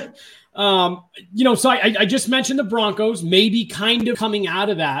 So I just mentioned the Broncos, maybe kind of coming out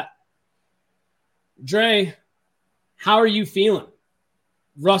of that. Dre, how are you feeling?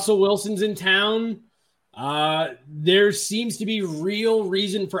 Russell Wilson's in town. There seems to be real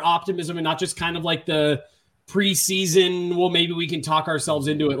reason for optimism, and not just kind of like the preseason, well, maybe we can talk ourselves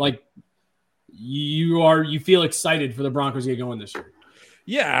into it. Like, you feel excited for the Broncos to get going this year.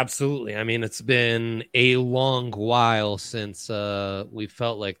 Yeah, absolutely. I mean, it's been a long while since we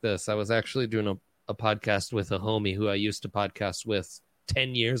felt like this. I was actually doing a podcast with a homie who I used to podcast with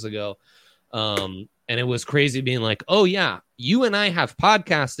 10 years ago. And it was crazy being like, oh, yeah, you and I have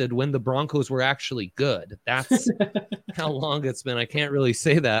podcasted when the Broncos were actually good. That's how long it's been. I can't really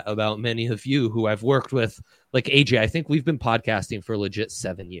say that about many of you who I've worked with. Like AJ, I think we've been podcasting for legit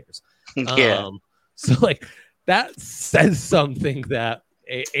 7 years. So like that says something that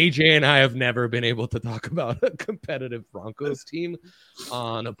AJ and I have never been able to talk about a competitive Broncos team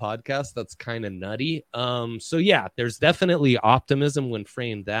on a podcast. That's kind of nutty. So yeah, there's definitely optimism when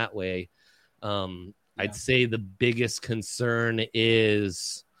framed that way. I'd say the biggest concern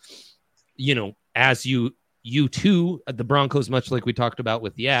is, as you too, the Broncos, much like we talked about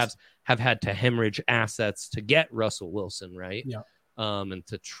with the Avs, have had to hemorrhage assets to get Russell Wilson, right? Yeah. And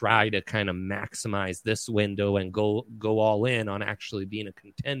to try to kind of maximize this window and go all in on actually being a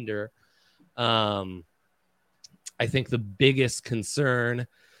contender. I think the biggest concern,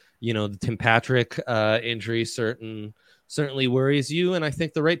 the Tim Patrick injury certainly worries you. And I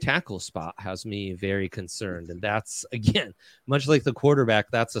think the right tackle spot has me very concerned. And that's, again, much like the quarterback,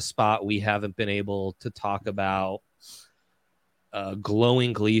 that's a spot we haven't been able to talk about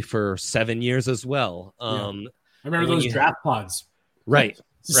glowingly for 7 years as well. I remember those draft pods. Right.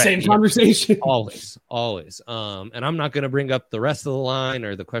 Same conversation. Always. And I'm not going to bring up the rest of the line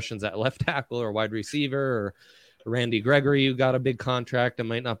or the questions at left tackle or wide receiver or Randy Gregory, who got a big contract and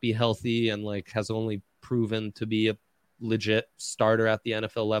might not be healthy and like has only proven to be a legit starter at the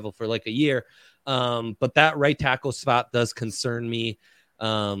NFL level for like a year. But that right tackle spot does concern me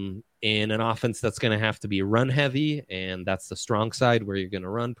in an offense that's going to have to be run heavy. And that's the strong side where you're going to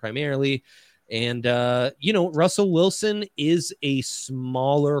run primarily. And, Russell Wilson is a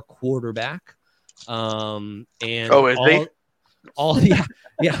smaller quarterback. And is he?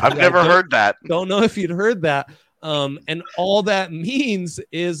 Yeah. I've never heard that. Don't know if you'd heard that. And all that means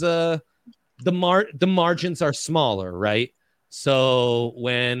is the margins are smaller, right? So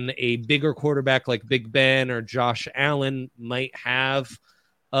when a bigger quarterback like Big Ben or Josh Allen might have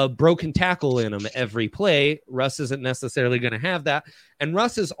a broken tackle in him every play, Russ isn't necessarily going to have that. And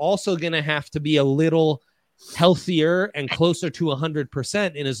Russ is also going to have to be a little healthier and closer to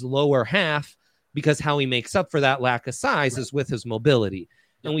 100% in his lower half, because how he makes up for that lack of size is with his mobility.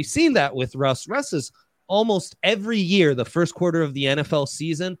 And we've seen that with Russ. Russ is almost every year, the first quarter of the NFL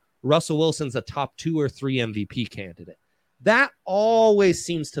season, Russell Wilson's a top 2 or 3 MVP candidate. That always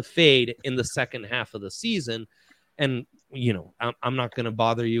seems to fade in the second half of the season. And, I'm not going to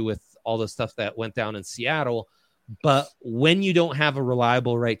bother you with all the stuff that went down in Seattle, but when you don't have a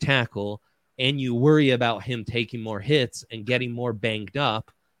reliable right tackle and you worry about him taking more hits and getting more banged up,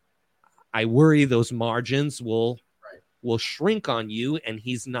 I worry those margins will shrink on you, and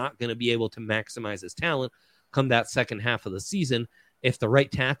he's not going to be able to maximize his talent come that second half of the season if the right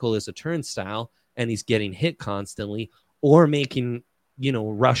tackle is a turnstile and he's getting hit constantly, or making,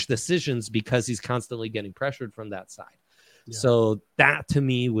 rush decisions because he's constantly getting pressured from that side. Yeah. So that to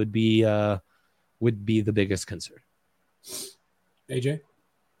me would be the biggest concern. AJ?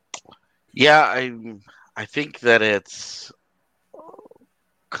 Yeah, I think that it's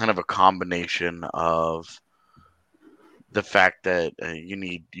kind of a combination of the fact that you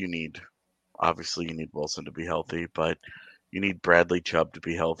need obviously you need Wilson to be healthy, but you need Bradley Chubb to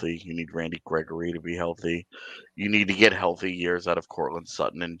be healthy. You need Randy Gregory to be healthy. You need to get healthy years out of Cortland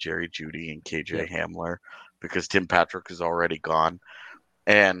Sutton and Jerry Jeudy and KJ Hamler, because Tim Patrick is already gone.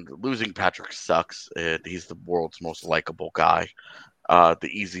 And losing Patrick sucks. He's the world's most likable guy. The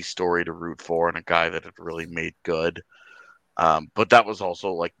easy story to root for, and a guy that had really made good. But that was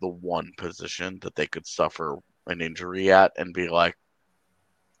also like the one position that they could suffer an injury at and be like,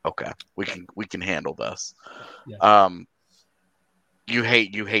 okay, we can handle this. Yeah. You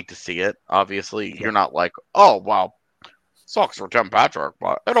hate to see it. Obviously, you're not like, oh wow, sucks for Tim Patrick,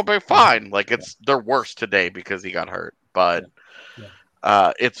 but it'll be fine. Like they're worse today because he got hurt. But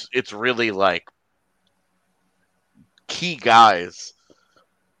it's really like key guys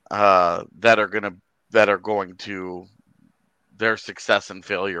that are going to their success and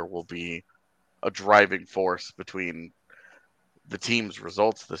failure will be a driving force between the team's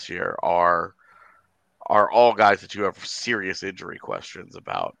results this year are all guys that you have serious injury questions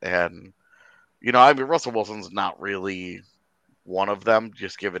about. And, Russell Wilson's not really one of them,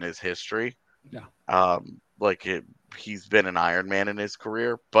 just given his history. Yeah. He's been an Iron Man in his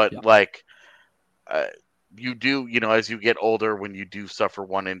career, but you do, as you get older, when you do suffer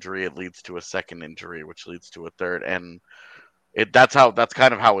one injury, it leads to a second injury, which leads to a third. And that's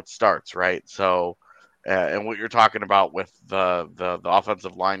kind of how it starts, right? So, and what you're talking about with the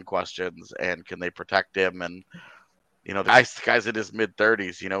offensive line questions and can they protect him, and the guy's in his mid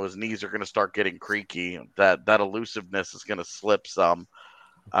 30s, his knees are going to start getting creaky. That elusiveness is going to slip some.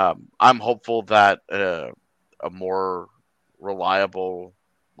 I'm hopeful that a more reliable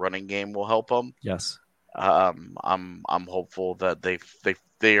running game will help him. Yes. I'm hopeful that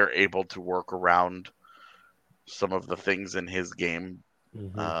they are able to work around some of the things in his game,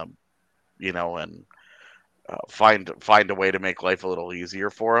 and find a way to make life a little easier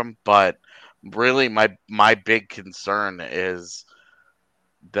for him. But really, my big concern is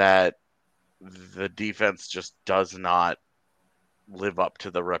that the defense just does not live up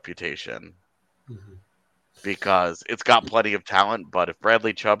to the reputation, because it's got plenty of talent. But if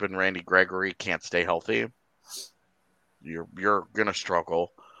Bradley Chubb and Randy Gregory can't stay healthy, you're gonna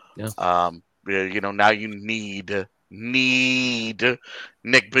struggle. Yeah. Now you need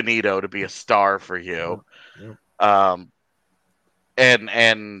Nick Benito to be a star for you. Yeah.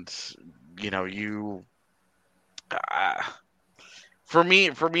 And you for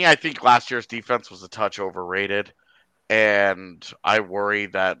me, I think last year's defense was a touch overrated, and I worry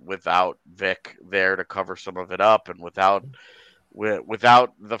that without Vic there to cover some of it up, and without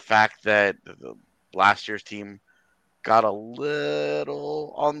the fact that last year's team got a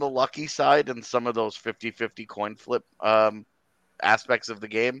little on the lucky side in some of those 50-50 coin flip aspects of the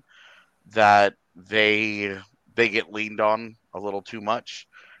game, that they get leaned on a little too much.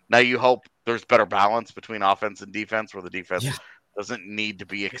 Now you hope there's better balance between offense and defense, where the defense doesn't need to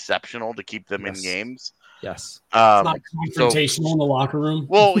be exceptional to keep them in games. Yes. It's not confrontational in the locker room.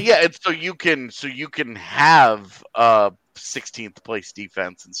 Well, yeah, it's so you can have a 16th place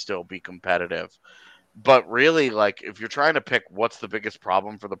defense and still be competitive. But really, like, if you're trying to pick what's the biggest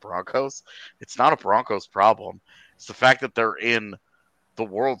problem for the Broncos, it's not a Broncos problem. It's the fact that they're in the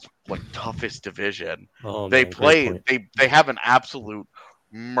world's toughest division. They have an absolute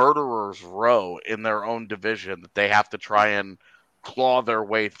murderer's row in their own division that they have to try and claw their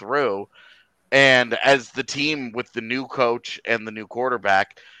way through. And as the team with the new coach and the new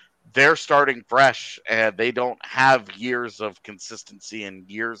quarterback, they're starting fresh, and they don't have years of consistency and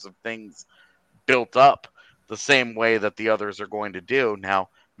years of things built up the same way that the others are going to do. Now,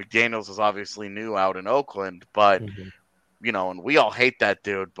 McDaniels is obviously new out in Oakland, but and we all hate that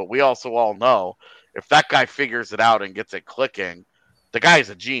dude, but we also all know if that guy figures it out and gets it clicking, the guy's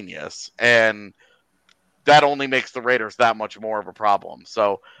a genius, and that only makes the Raiders that much more of a problem.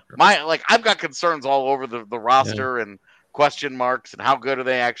 So I've got concerns all over the roster and question marks and how good are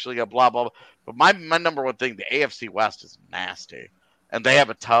they actually, blah, blah, blah. But my number one thing, the AFC West is nasty. And they have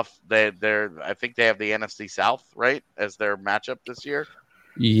a tough. I think they have the NFC South, right, as their matchup this year.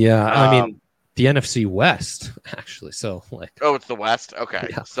 Yeah, I mean the NFC West actually. So oh, it's the West. Okay,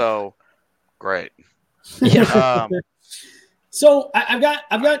 so great. Yeah. So I've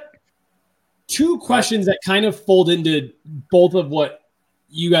got two questions that kind of fold into both of what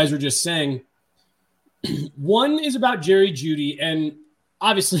you guys were just saying. One is about Jerry Jeudy, and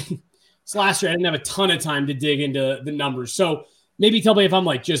obviously, this last year I didn't have a ton of time to dig into the numbers. So maybe tell me if I'm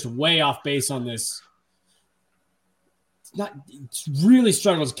like just way off base on this. It's really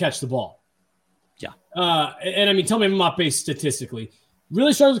struggles to catch the ball. Yeah. And I mean, tell me if I'm off base statistically.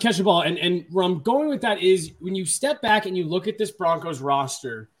 Really struggles to catch the ball. And where I'm going with that is when you step back and you look at this Broncos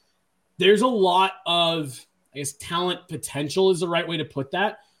roster, there's a lot of, I guess, talent potential is the right way to put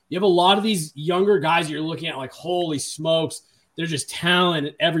that. You have a lot of these younger guys that you're looking at like, holy smokes, they're just talent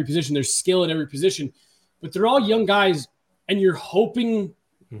at every position. There's skill at every position. But they're all young guys, and you're hoping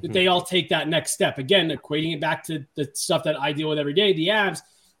that they all take that next step. Again, equating it back to the stuff that I deal with every day, the Avs.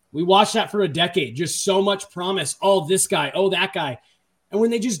 We watched that for a decade. Just so much promise. Oh, this guy. Oh, that guy. And when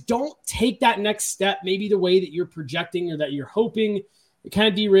they just don't take that next step, maybe the way that you're projecting or that you're hoping, it kind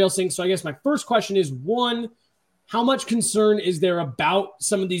of derails things. So I guess my first question is, one, how much concern is there about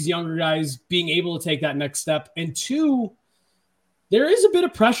some of these younger guys being able to take that next step? And two, there is a bit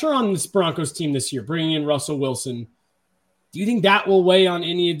of pressure on this Broncos team this year, bringing in Russell Wilson. Do you think that will weigh on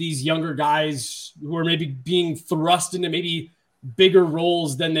any of these younger guys who are maybe being thrust into maybe bigger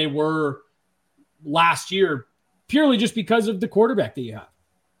roles than they were last year, purely just because of the quarterback that you have?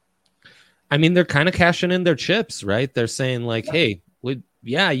 I mean, they're kind of cashing in their chips, right? They're saying like, hey,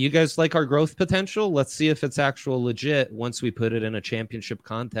 you guys like our growth potential. Let's see if it's actual legit once we put it in a championship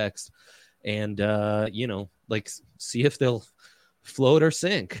context and, see if they'll float or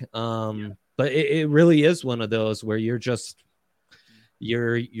sink. But it really is one of those where you're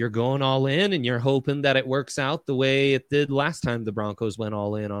going all in and you're hoping that it works out the way it did last time the Broncos went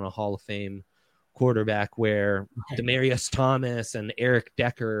all in on a Hall of Fame quarterback, where Demaryius Thomas and Eric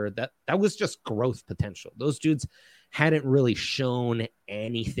Decker, that was just growth potential. Those dudes hadn't really shown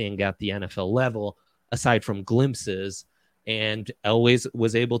anything at the NFL level aside from glimpses, and Elway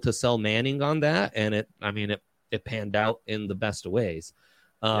was able to sell Manning on that, and it panned out in the best of ways.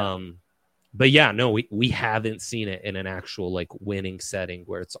 But yeah, no, we haven't seen it in an actual like winning setting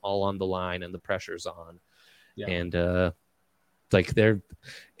where it's all on the line and the pressure's on. Yeah. And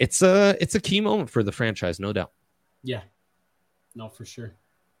it's a key moment for the franchise, no doubt. Yeah. No, for sure.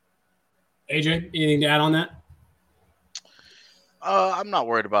 AJ, anything to add on that? I'm not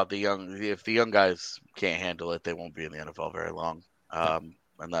worried about the young. If the young guys can't handle it, they won't be in the NFL very long. And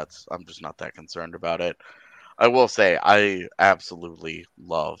I'm just not that concerned about it. I will say I absolutely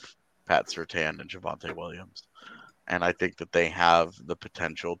love Pat Surtain and Javonte Williams. And I think that they have the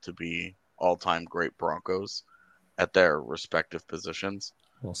potential to be all-time great Broncos at their respective positions.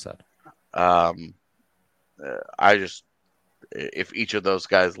 Well said. If each of those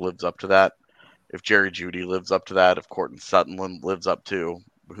guys lives up to that, if Jerry Jeudy lives up to that, if Courtland Sutton lives up to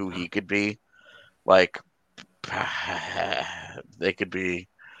who he could be, like they could be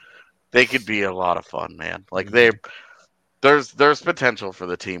a lot of fun, man. Like there's potential for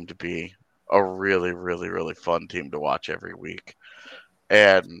the team to be a really, really, really fun team to watch every week.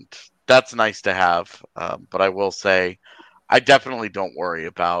 And that's nice to have. But I will say, I definitely don't worry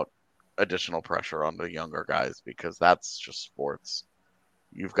about additional pressure on the younger guys because that's just sports.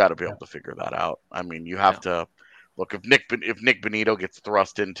 You've got to be able to figure that out. I mean, you have to look if Nick Benito gets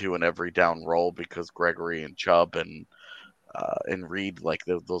thrust into an every down role because Gregory and Chubb and Reed, like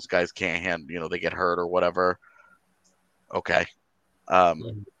those guys can't handle, they get hurt or whatever. Okay.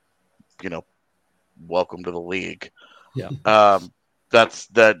 Welcome to the league. Yeah. That's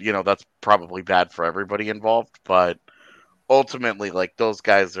probably bad for everybody involved, but ultimately, like those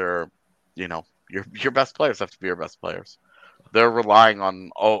guys are, your best players have to be your best players. They're relying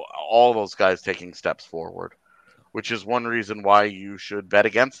on all those guys taking steps forward, which is one reason why you should bet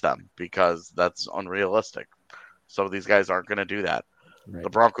against them because that's unrealistic. So these guys aren't going to do that. Right. The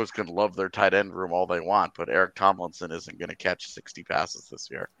Broncos can love their tight end room all they want, but Eric Tomlinson isn't going to catch 60 passes this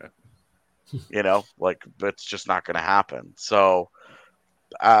year. It's just not going to happen. So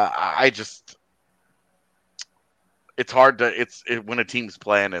it's hard to when a team's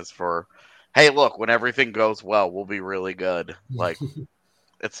plan is for, hey, look, when everything goes well, we'll be really good. Like,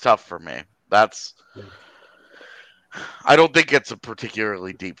 it's tough for me. I don't think it's a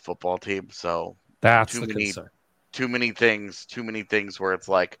particularly deep football team. So that's the concern. Too many things where it's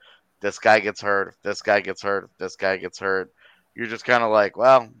like, this guy gets hurt, this guy gets hurt, this guy gets hurt. You're just kind of like,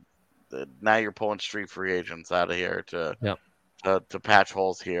 well, now you're pulling street free agents out of here to patch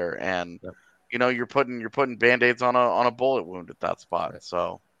holes here, and you're putting Band-Aids on a bullet wound at that spot. Right.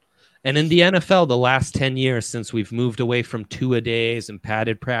 So. And in the NFL, the last 10 years since we've moved away from two-a-days and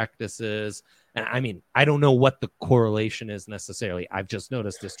padded practices, and I mean, I don't know what the correlation is necessarily. I've just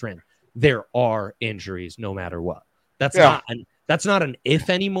noticed this trend. There are injuries no matter what. That's not an if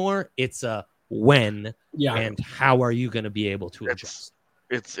anymore. It's a when Yeah. and how are you going to be able to adjust?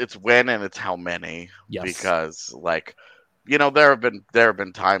 It's when and it's how many. Yes. Because like, you know, there have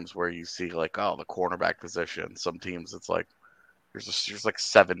been times where you see like, oh, the cornerback position. Some teams it's like there's like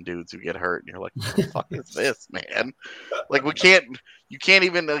 7 dudes who get hurt, and you're like, what the fuck is this, man? Like you can't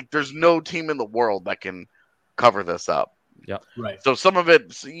even like. There's no team in the world that can cover this up. Yeah. Right. So some of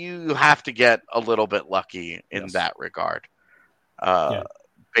it, you have to get a little bit lucky in that regard.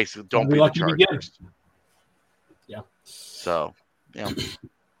 Basically, don't be the Chargers. Yeah. So, yeah.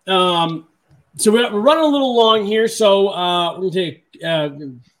 So we're running a little long here, so we're gonna take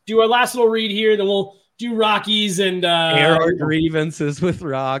do our last little read here, then we'll do Rockies and air our grievances with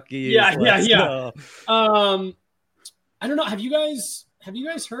Rockies. Yeah. I don't know. Have you guys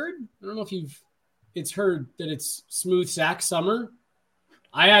heard? I don't know if it's heard that it's smooth sack summer.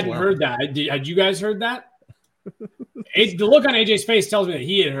 I hadn't heard that. Had you guys heard that? The look on AJ's face tells me that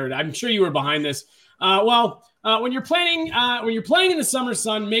he had heard. I'm sure you were behind this. When you're playing in the summer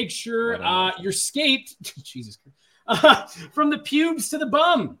sun, make sure you're scaped. Jesus Christ. From the pubes to the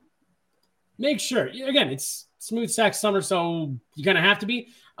bum. Make sure. Again, it's smooth sack summer, so you're gonna have to be.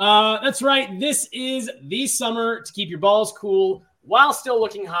 That's right. This is the summer to keep your balls cool while still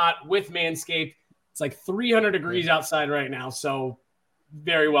looking hot with Manscaped. It's like 300 degrees outside right now, so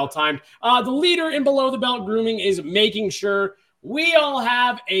very well timed. The leader in below the belt grooming is making sure we all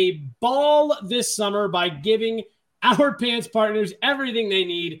have a ball this summer by giving our pants partners everything they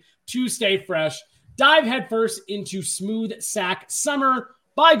need to stay fresh. Dive headfirst into smooth sack summer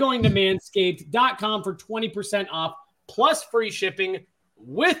by going to manscaped.com for 20% off plus free shipping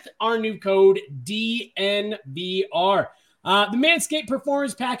with our new code DNVR. The Manscaped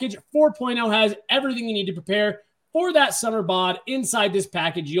Performance Package 4.0 has everything you need to prepare for that summer bod. Inside this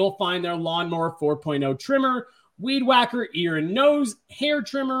package, you'll find their Lawnmower 4.0 trimmer, Weed Whacker ear and nose, hair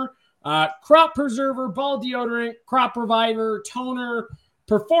trimmer, crop preserver, ball deodorant, crop reviver, toner,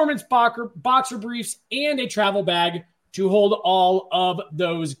 performance boxer briefs, and a travel bag to hold all of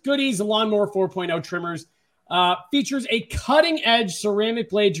those goodies. The Lawnmower 4.0 trimmers features a cutting-edge ceramic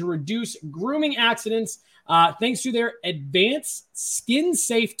blade to reduce grooming accidents thanks to their advanced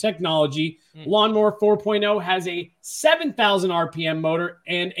skin-safe technology. Lawnmower 4.0 has a 7,000 RPM motor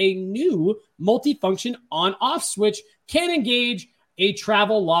and a new multifunction on-off switch, can engage a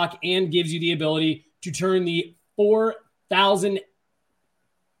travel lock, and gives you the ability to turn the 4,000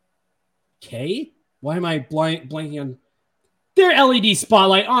 K? Why am I blanking on their LED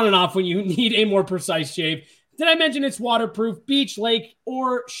spotlight on and off when you need a more precise shave? Did I mention it's waterproof? Beach, lake,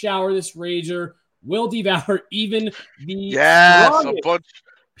 or shower, this razor will devour even the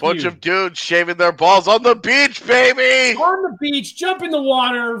bunch of dudes shaving their balls on the beach, baby. On the beach, jump in the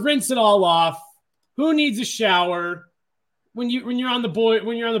water, rinse it all off. Who needs a shower when you're on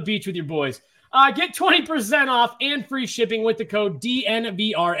the beach with your boys? Get 20% off and free shipping with the code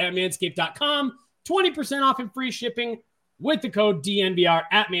DNVR at manscaped.com. 20% off and free shipping with the code DNVR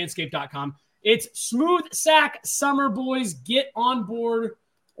at manscaped.com. It's smooth sack summer, boys. Get on board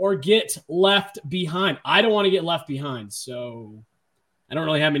or get left behind. I don't want to get left behind, so I don't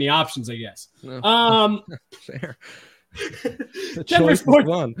really have many options, I guess. No. Fair. The Denver choice Sports. is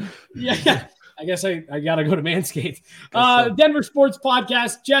one. Yeah. I guess I got to go to Manscaped. Denver Sports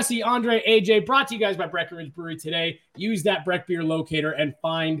Podcast, Jesse, Andre, AJ, brought to you guys by Breckenridge Brewery today. Use that Breck Beer locator and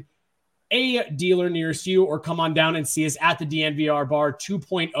find a dealer nearest you, or come on down and see us at the DNVR Bar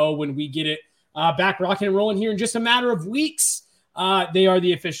 2.0 when we get it back rocking and rolling here in just a matter of weeks. They are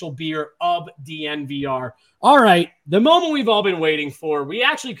the official beer of DNVR. All right, the moment we've all been waiting for. We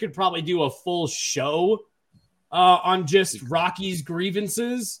actually could probably do a full show on just Rockies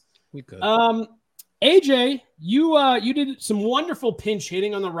grievances. We could. AJ, you did some wonderful pinch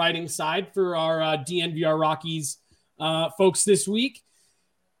hitting on the writing side for our DNVR Rockies folks this week.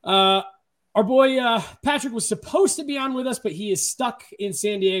 Our boy Patrick was supposed to be on with us, but he is stuck in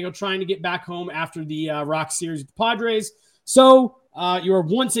San Diego trying to get back home after the Rock series with the Padres. So you are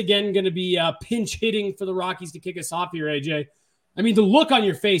once again going to be pinch hitting for the Rockies to kick us off here, AJ. I mean, the look on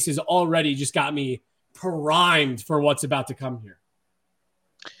your face has already just got me primed for what's about to come here.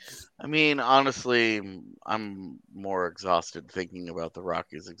 I mean, honestly, I'm more exhausted thinking about the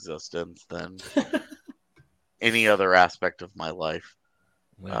Rockies' existence than any other aspect of my life.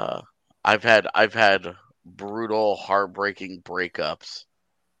 Wow. I've had brutal, heartbreaking breakups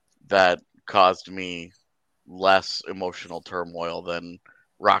that caused me less emotional turmoil than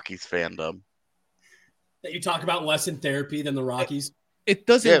Rockies fandom. That you talk about less in therapy than the Rockies? it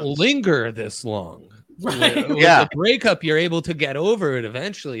doesn't linger this long. Right. With the breakup, you're able to get over it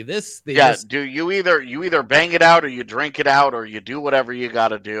eventually. Do you either bang it out or you drink it out or you do whatever you got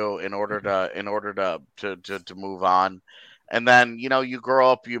to do in order to move on, and then you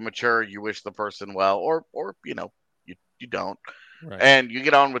grow up, you mature, you wish the person well, or you don't, right. and you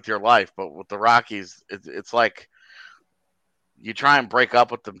get on with your life. But with the Rockies, it's like you try and break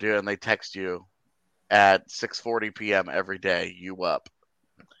up with them, dude, and they text you at 6:40 p.m. every day. You up?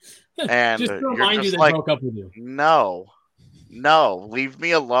 And just to you're remind you just they like, broke up with you. no, leave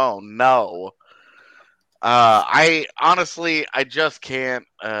me alone. No. I honestly, I just can't.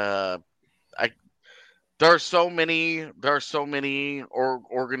 There are so many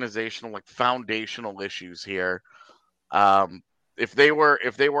organizational, like, foundational issues here. If they were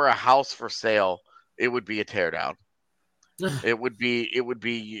a house for sale, it would be a teardown. They would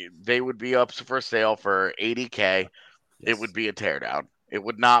be up for sale for $80K. Yes. It would be a teardown. It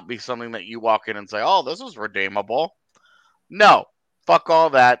would not be something that you walk in and say, "Oh, this is redeemable." No, fuck all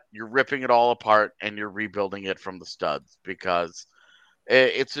that. You're ripping it all apart and you're rebuilding it from the studs, because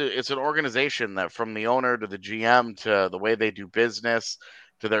it's an organization that, from the owner to the GM to the way they do business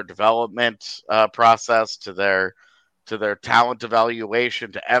to their development process to their talent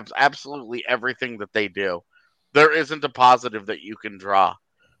evaluation to absolutely everything that they do, there isn't a positive that you can draw.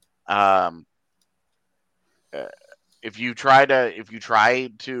 If you try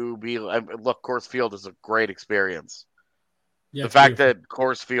to be, look, Coors Field is a great experience. Yeah, The fact beautiful. that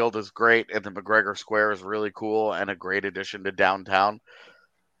Coors Field is great and the McGregor Square is really cool and a great addition to downtown,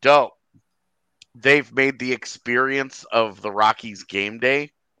 dope. They've made the experience of the Rockies game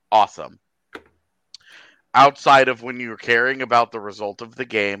day awesome. Outside of when you're caring about the result of the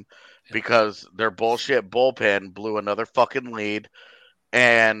game, because their bullshit bullpen blew another fucking lead,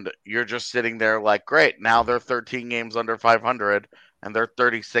 and you're just sitting there like, great, now they're 13 games under 500 and they're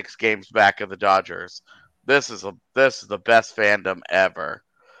 36 games back of the Dodgers. This is the best fandom ever.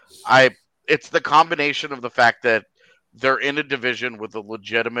 It's the combination of the fact that they're in a division with a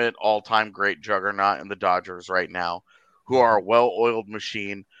legitimate all-time great juggernaut in the Dodgers right now, who are a well-oiled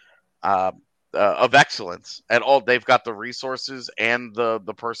machine of excellence at all. They've got the resources and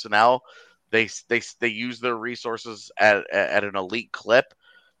the personnel. They use their resources at an elite clip,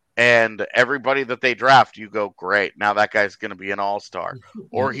 and everybody that they draft, you go, great, now that guy's going to be an all-star,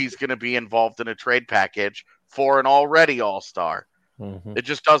 or he's going to be involved in a trade package for an already all-star. Mm-hmm. It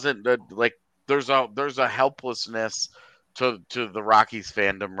just doesn't like, there's a helplessness to the Rockies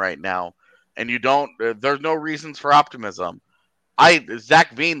fandom right now, and there's no reasons for optimism.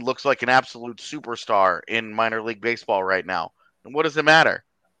 Zach Veen looks like an absolute superstar in minor league baseball right now, and what does it matter?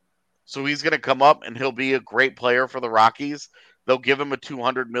 So he's going to come up and he'll be a great player for the Rockies. They'll give him a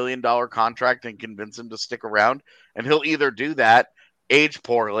 $200 million contract and convince him to stick around, and he'll either do that, age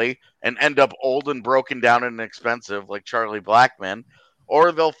poorly, and end up old and broken down and expensive like Charlie Blackmon,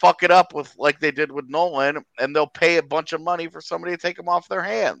 or they'll fuck it up with, like they did with Nolan, and they'll pay a bunch of money for somebody to take him off their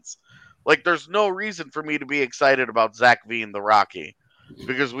hands. Like, there's no reason for me to be excited about Zach Veen, the Rocky,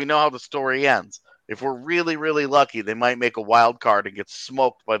 because we know how the story ends. If we're really, really lucky, they might make a wild card and get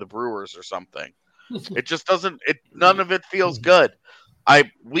smoked by the Brewers or something. It just doesn't. None of it feels good.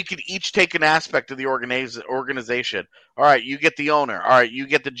 We could each take an aspect of the organization. All right, you get the owner. All right, you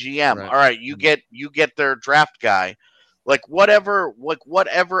get the GM. Right. All right, you get their draft guy. Like, whatever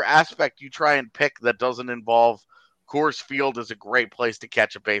aspect you try and pick that doesn't involve Coors Field is a great place to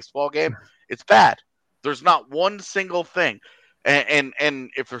catch a baseball game, it's bad. There's not one single thing. And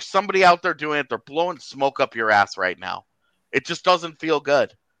if there's somebody out there doing it, they're blowing smoke up your ass right now. It just doesn't feel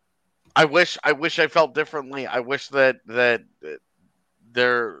good. I wish I felt differently. I wish that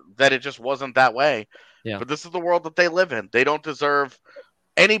it just wasn't that way. Yeah. But this is the world that they live in. They don't deserve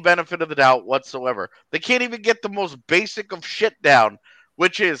any benefit of the doubt whatsoever. They can't even get the most basic of shit down,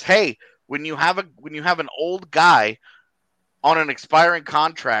 which is, hey, when you have an old guy on an expiring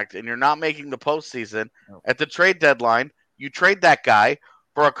contract and you're not making the postseason, at the trade deadline, you trade that guy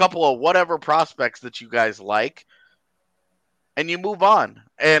for a couple of whatever prospects that you guys like, and you move on.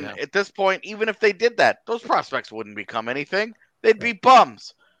 And at this point, even if they did that, those prospects wouldn't become anything. They'd be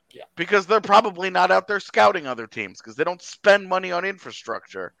bums. Yeah. Because they're probably not out there scouting other teams, because they don't spend money on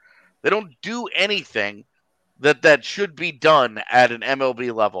infrastructure. They don't do anything that should be done at an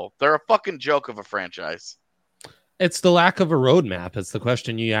MLB level. They're a fucking joke of a franchise. It's the lack of a roadmap. It's the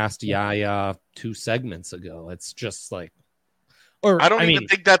question you asked Yaya 2 segments ago. It's just like, I don't even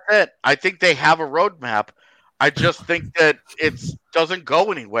think that's it. I think they have a roadmap. I just think that it doesn't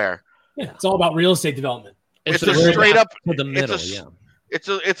go anywhere. Yeah, it's all about real estate development. It's a straight up to the middle.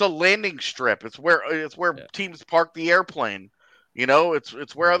 It's a landing strip. It's where teams park the airplane. You know,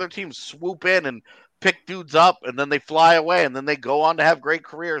 it's where other teams swoop in and pick dudes up, and then they fly away, and then they go on to have great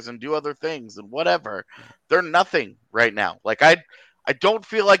careers and do other things and whatever. They're nothing right now. Like I don't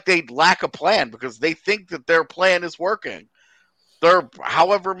feel like they lack a plan because they think that their plan is working. They're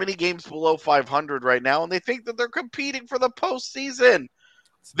however many games below 500 right now, and they think that they're competing for the postseason.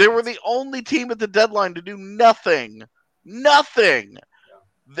 They were the only team at the deadline to do nothing. Nothing.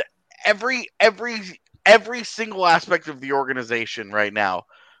 Every single aspect of the organization right now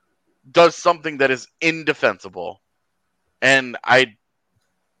does something that is indefensible. And I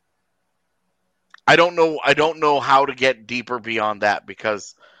don't know how to get deeper beyond that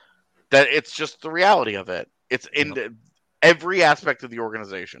because that it's just the reality of it. It's in every aspect of the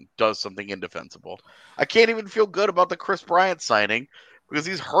organization does something indefensible. I can't even feel good about the Chris Bryant signing because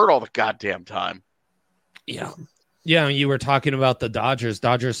he's hurt all the goddamn time. Yeah. Yeah, you were talking about the Dodgers.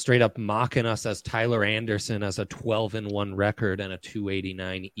 Dodgers straight up mocking us as Tyler Anderson as a 12-1 record and a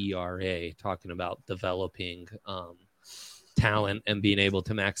 2.89 ERA, talking about developing talent and being able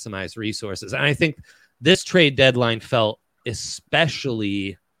to maximize resources. And I think this trade deadline felt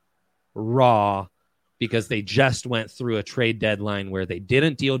especially raw because they just went through a trade deadline where they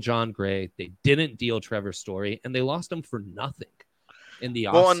didn't deal John Gray, they didn't deal Trevor Story, and they lost him for nothing in the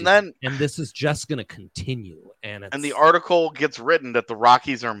offseason. And this is just going to continue. And the article gets written that the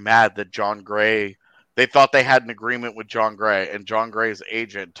Rockies are mad that John Gray, they thought they had an agreement with John Gray, and John Gray's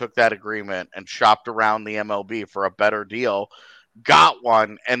agent took that agreement and shopped around the MLB for a better deal, got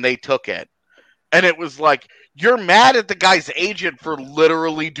one, and they took it. And it was like, you're mad at the guy's agent for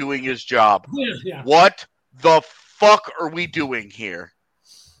literally doing his job. Yeah. What the fuck are we doing here?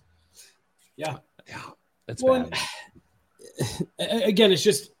 Yeah. That's bad. Again, it's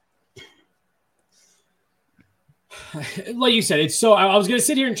just like you said, it's so I was gonna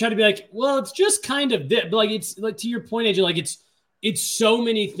sit here and try to be like, well, it's just kind of this, but like it's like to your point, AJ, like it's so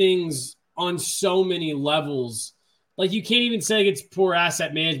many things on so many levels. Like you can't even say it's poor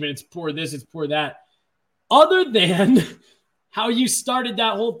asset management, it's poor this, it's poor that. Other than how you started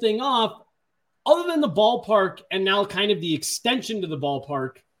that whole thing off, other than the ballpark and now kind of the extension to the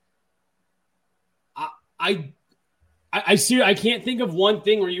ballpark, I see. I can't think of one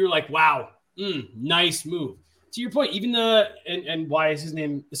thing where you're like, wow, nice move. To your point, even and why is his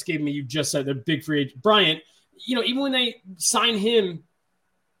name escaping me? You just said the big free agent, Bryant. You know, even when they signed him,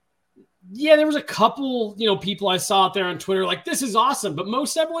 yeah, there was a couple, people I saw out there on Twitter like, this is awesome. But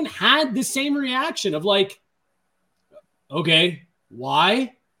most everyone had the same reaction of like, okay,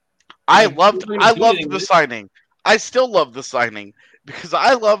 why? I loved the signing. I still love the signing because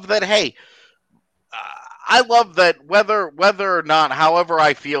I love that, hey, I love that whether or not, however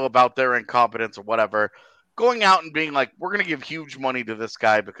I feel about their incompetence or whatever, going out and being like, we're going to give huge money to this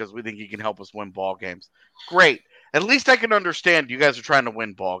guy because we think he can help us win ball games. Great. At least I can understand you guys are trying to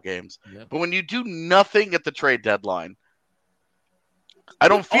win ball games. Yep. But when you do nothing at the trade deadline, I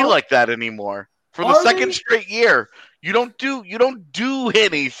don't feel like that anymore. For the second straight year, you don't do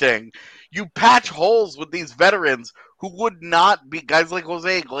anything. You patch holes with these veterans who would not be guys like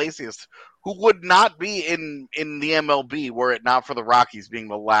Jose Iglesias, who would not be in the MLB were it not for the Rockies being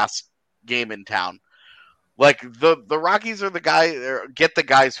the last game in town. Like the Rockies are get the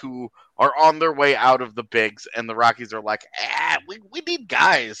guys who are on their way out of the bigs, and the Rockies are like, we need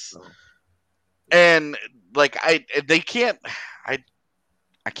guys. And like I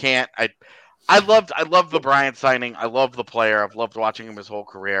love the Bryant signing. I love the player. I've loved watching him his whole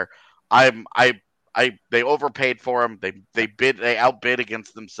career. They overpaid for him. They outbid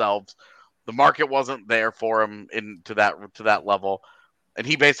against themselves. The market wasn't there for him to that level. And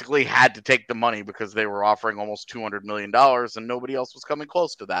he basically had to take the money because they were offering almost $200 million and nobody else was coming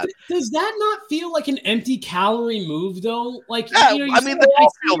close to that. Does that not feel like an empty calorie move though? Like, yeah, they all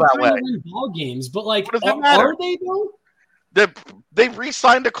feel that way. Win ball games, but like, are they though? They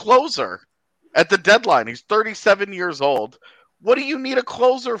re-signed a closer at the deadline. He's 37 years old. What do you need a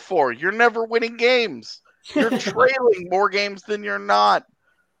closer for? You're never winning games. You're trailing more games than you're not.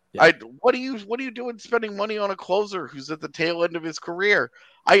 Yeah. What are you doing spending money on a closer who's at the tail end of his career?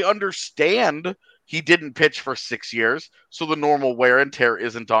 I understand he didn't pitch for 6 years, so the normal wear and tear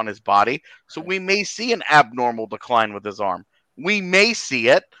isn't on his body. So we may see an abnormal decline with his arm. We may see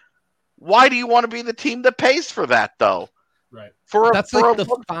it. Why do you want to be the team that pays for that, though? Right. That's like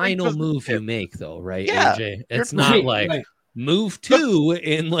the final move you make, though, right, yeah, AJ? It's not like move two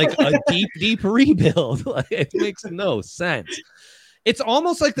in like a deep rebuild. Like, it makes no sense. It's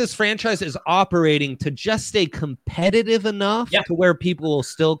almost like this franchise is operating to just stay competitive enough to where people will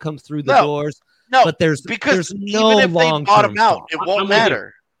still come through the doors. No, but there's no even if they bottom out, thought. it won't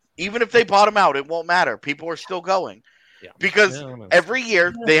matter. Even if they bottom out, it won't matter. People are still going. Because every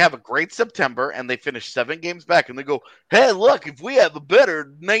year they have a great September and they finish 7 games back and they go, hey, look, if we have a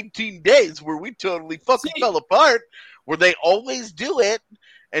better 19 days where we totally fucking fell apart, where they always do it,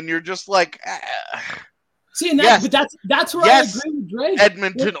 and you're just like, see, and that's where I agree with Dre.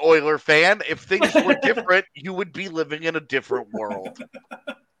 Edmonton Oiler fan, if things were different, you would be living in a different world.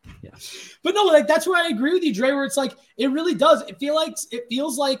 Yeah. But no, like that's where I agree with you, Dre, where it's like it really does. It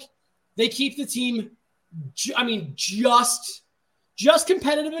feels like they keep the team just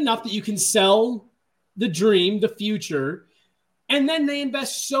competitive enough that you can sell the dream, the future, and then they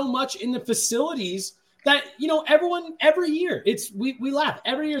invest so much in the facilities that, everyone, every year, we laugh.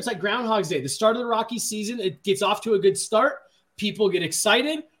 Every year it's like Groundhog's Day. The start of the Rockies season, it gets off to a good start. People get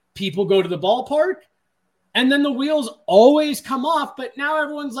excited. People go to the ballpark. And then the wheels always come off, but now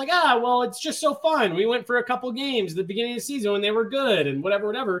everyone's like, well, it's just so fun. We went for a couple games at the beginning of the season when they were good and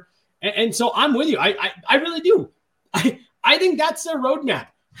whatever. And so I'm with you. I really do. I think that's their roadmap.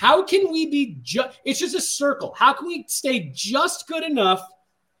 How can we be it's just a circle. How can we stay just good enough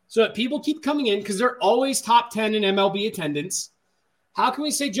so that people keep coming in because they're always top 10 in MLB attendance? How can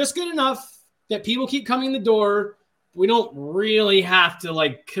we stay just good enough that people keep coming in the door? We don't really have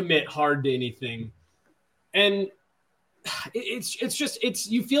to commit hard to anything. And it's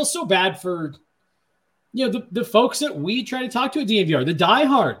you feel so bad for, the folks that we try to talk to at DNVR, the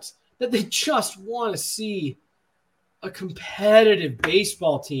diehards, that they just want to see a competitive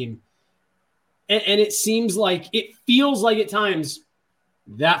baseball team. And it feels like at times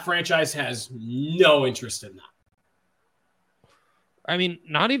that franchise has no interest in that. I mean,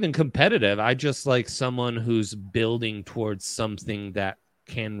 not even competitive. I just like someone who's building towards something that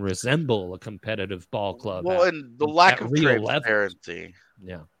can resemble a competitive ball club. Well, and the lack of transparency.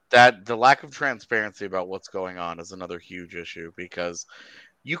 Yeah. That the lack of transparency about what's going on is another huge issue, because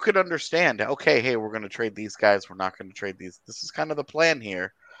you could understand, okay, hey, we're going to trade these guys. We're not going to trade these. This is kind of the plan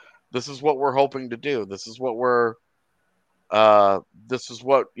here. This is what we're hoping to do. This is what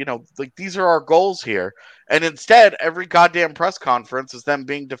these are our goals here. And instead, every goddamn press conference is them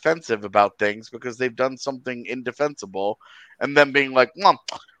being defensive about things because they've done something indefensible, and them being like,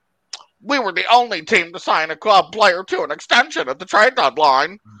 we were the only team to sign a club player to an extension at the trade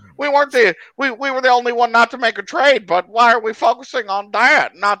deadline. We were the only one not to make a trade, but why are we focusing on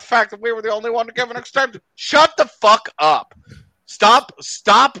that? Not the fact that we were the only one to give an extension. Shut the fuck up. Stop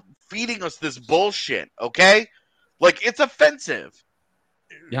feeding us this bullshit, okay? It's offensive.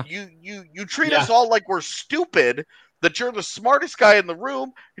 Yeah. You treat us all like we're stupid, that you're the smartest guy in the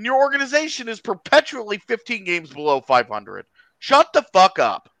room, and your organization is perpetually 15 games below 500. Shut the fuck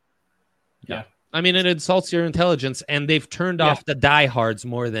up. Yeah. I mean, it insults your intelligence, and they've turned off the diehards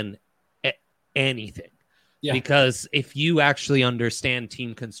more than anything. Yeah. Because if you actually understand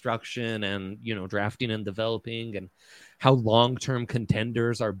team construction and, drafting and developing and how long-term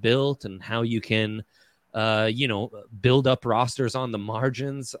contenders are built and how you can, build up rosters on the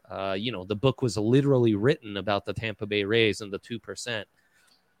margins, the book was literally written about the Tampa Bay Rays and the 2%.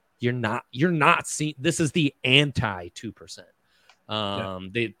 You're not seeing, this is the anti 2%.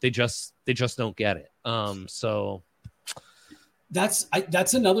 They just don't get it. So that's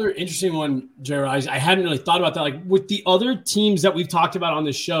another interesting one, Jared. I hadn't really thought about that. Like with the other teams that we've talked about on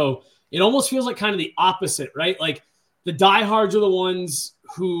this show, it almost feels like kind of the opposite, right? Like the diehards are the ones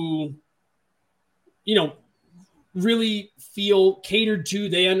who, really feel catered to.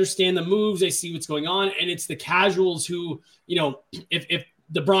 They understand the moves. They see what's going on. And it's the casuals who, if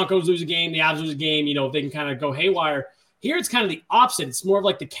the Broncos lose a game, the Avs lose a game, they can kind of go haywire. Here it's kind of the opposite. It's more of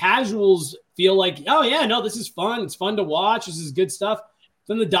like the casuals feel like, oh yeah, no, this is fun. It's fun to watch. This is good stuff.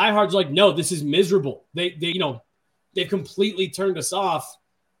 Then the diehards are like, no, this is miserable. They've completely turned us off.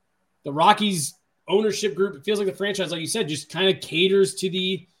 The Rockies ownership group, it feels like the franchise, like you said, just kind of caters to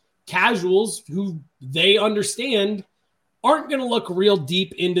the casuals who they understand aren't going to look real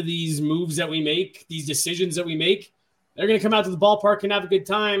deep into these moves that we make, these decisions that we make. They're going to come out to the ballpark and have a good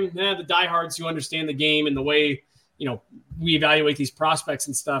time. The diehards who understand the game and the way, we evaluate these prospects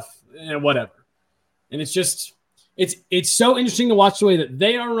and stuff and whatever. And it's just, it's so interesting to watch the way that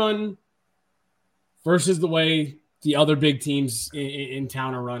they are run versus the way the other big teams in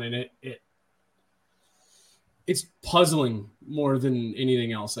town are running. It's puzzling more than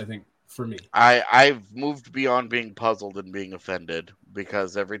anything else, I think, for me. I've moved beyond being puzzled and being offended,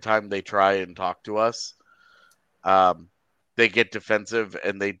 because every time they try and talk to us, they get defensive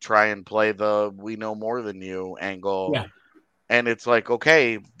and they try and play the "we know more than you" angle. Yeah. And it's like,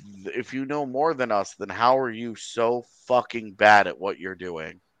 okay, if you know more than us, then how are you so fucking bad at what you're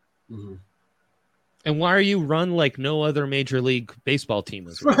doing? Mm-hmm. And why are you run like no other Major League Baseball team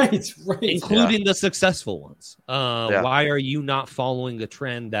is run? Right. Including the successful ones. Why are you not following a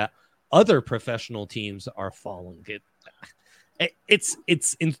trend that other professional teams are following?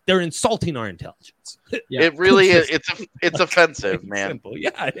 They're insulting our intelligence. Yeah. It really is. It's offensive, man. Simple.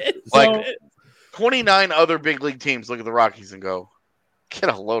 Yeah, it is. Like 29 other big league teams look at the Rockies and go, "Get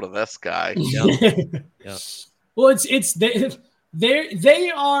a load of this guy." Yeah. Well,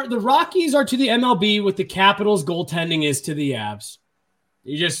 they are the Rockies are to the MLB what the Capitals goaltending is to the Avs.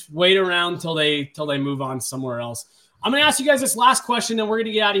 You just wait around till they move on somewhere else. I'm going to ask you guys this last question, and we're going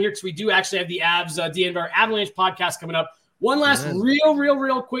to get out of here because we do actually have the Avs Denver Avalanche podcast coming up. One last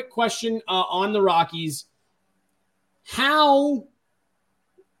real quick question on the Rockies. How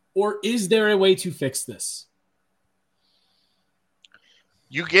or is there a way to fix this?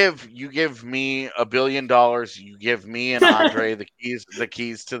 You give me $1 billion. You give me and Andre the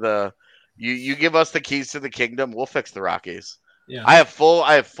keys to the. You give us the keys to the kingdom. We'll fix the Rockies. Yeah, I have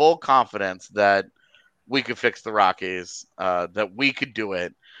full confidence that we could fix the Rockies. That we could do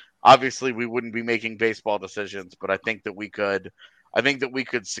it. Obviously, we wouldn't be making baseball decisions, but I think that we could. I think that we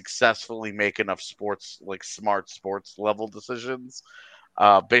could successfully make enough smart sports level decisions,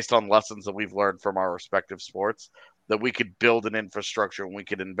 based on lessons that we've learned from our respective sports. That we could build an infrastructure and we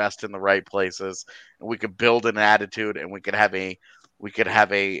could invest in the right places and we could build an attitude and we could have a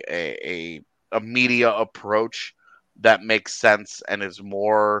media approach that makes sense and is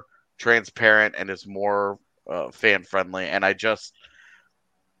more transparent and is more fan friendly. And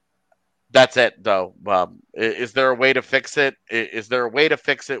that's it though. Is there a way to fix it? Is there a way to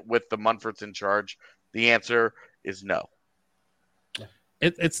fix it with the Munfords in charge? The answer is no.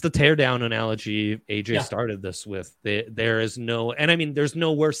 It's the teardown analogy AJ started this with. There's no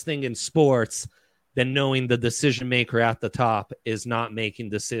worse thing in sports than knowing the decision maker at the top is not making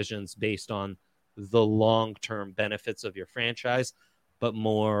decisions based on the long-term benefits of your franchise, but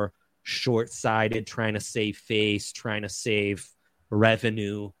more short-sighted, trying to save face, trying to save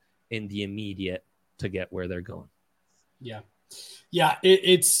revenue in the immediate to get where they're going. Yeah.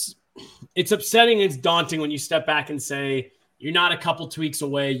 It's upsetting. It's daunting when you step back and say, you're not a couple tweaks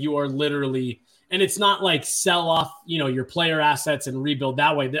away. You are literally, and it's not like sell off, your player assets and rebuild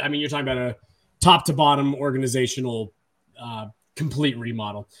that way. I mean, you're talking about a top to bottom organizational complete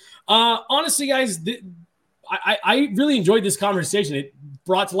remodel. Honestly, guys, I really enjoyed this conversation. It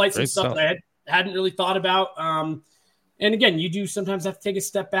brought to light some stuff that I hadn't really thought about. And again, you do sometimes have to take a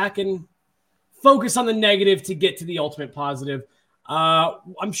step back and focus on the negative to get to the ultimate positive.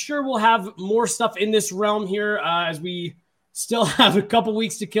 I'm sure we'll have more stuff in this realm here as we still have a couple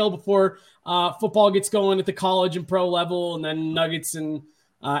weeks to kill before football gets going at the college and pro level, and then Nuggets and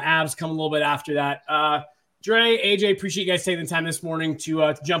Avs come a little bit after that. Dre, AJ, appreciate you guys taking the time this morning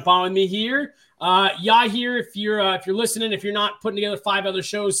to jump on with me here. Here, if you're listening, if you're not putting together 5 other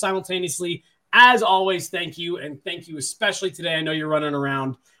shows simultaneously, as always, thank you, and thank you especially today. I know you're running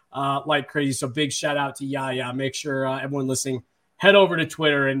around like crazy, so big shout out to Yaya. Make sure everyone listening head over to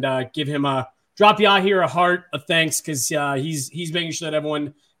Twitter and give him drop here a heart of thanks because he's making sure that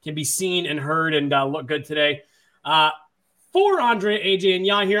everyone can be seen and heard and look good today. For Andre, AJ, and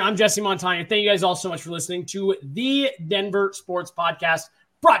Yah here, I'm Jesse Montagna. Thank you guys all so much for listening to the Denver Sports Podcast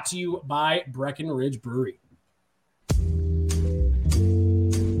brought to you by Breckenridge Brewery.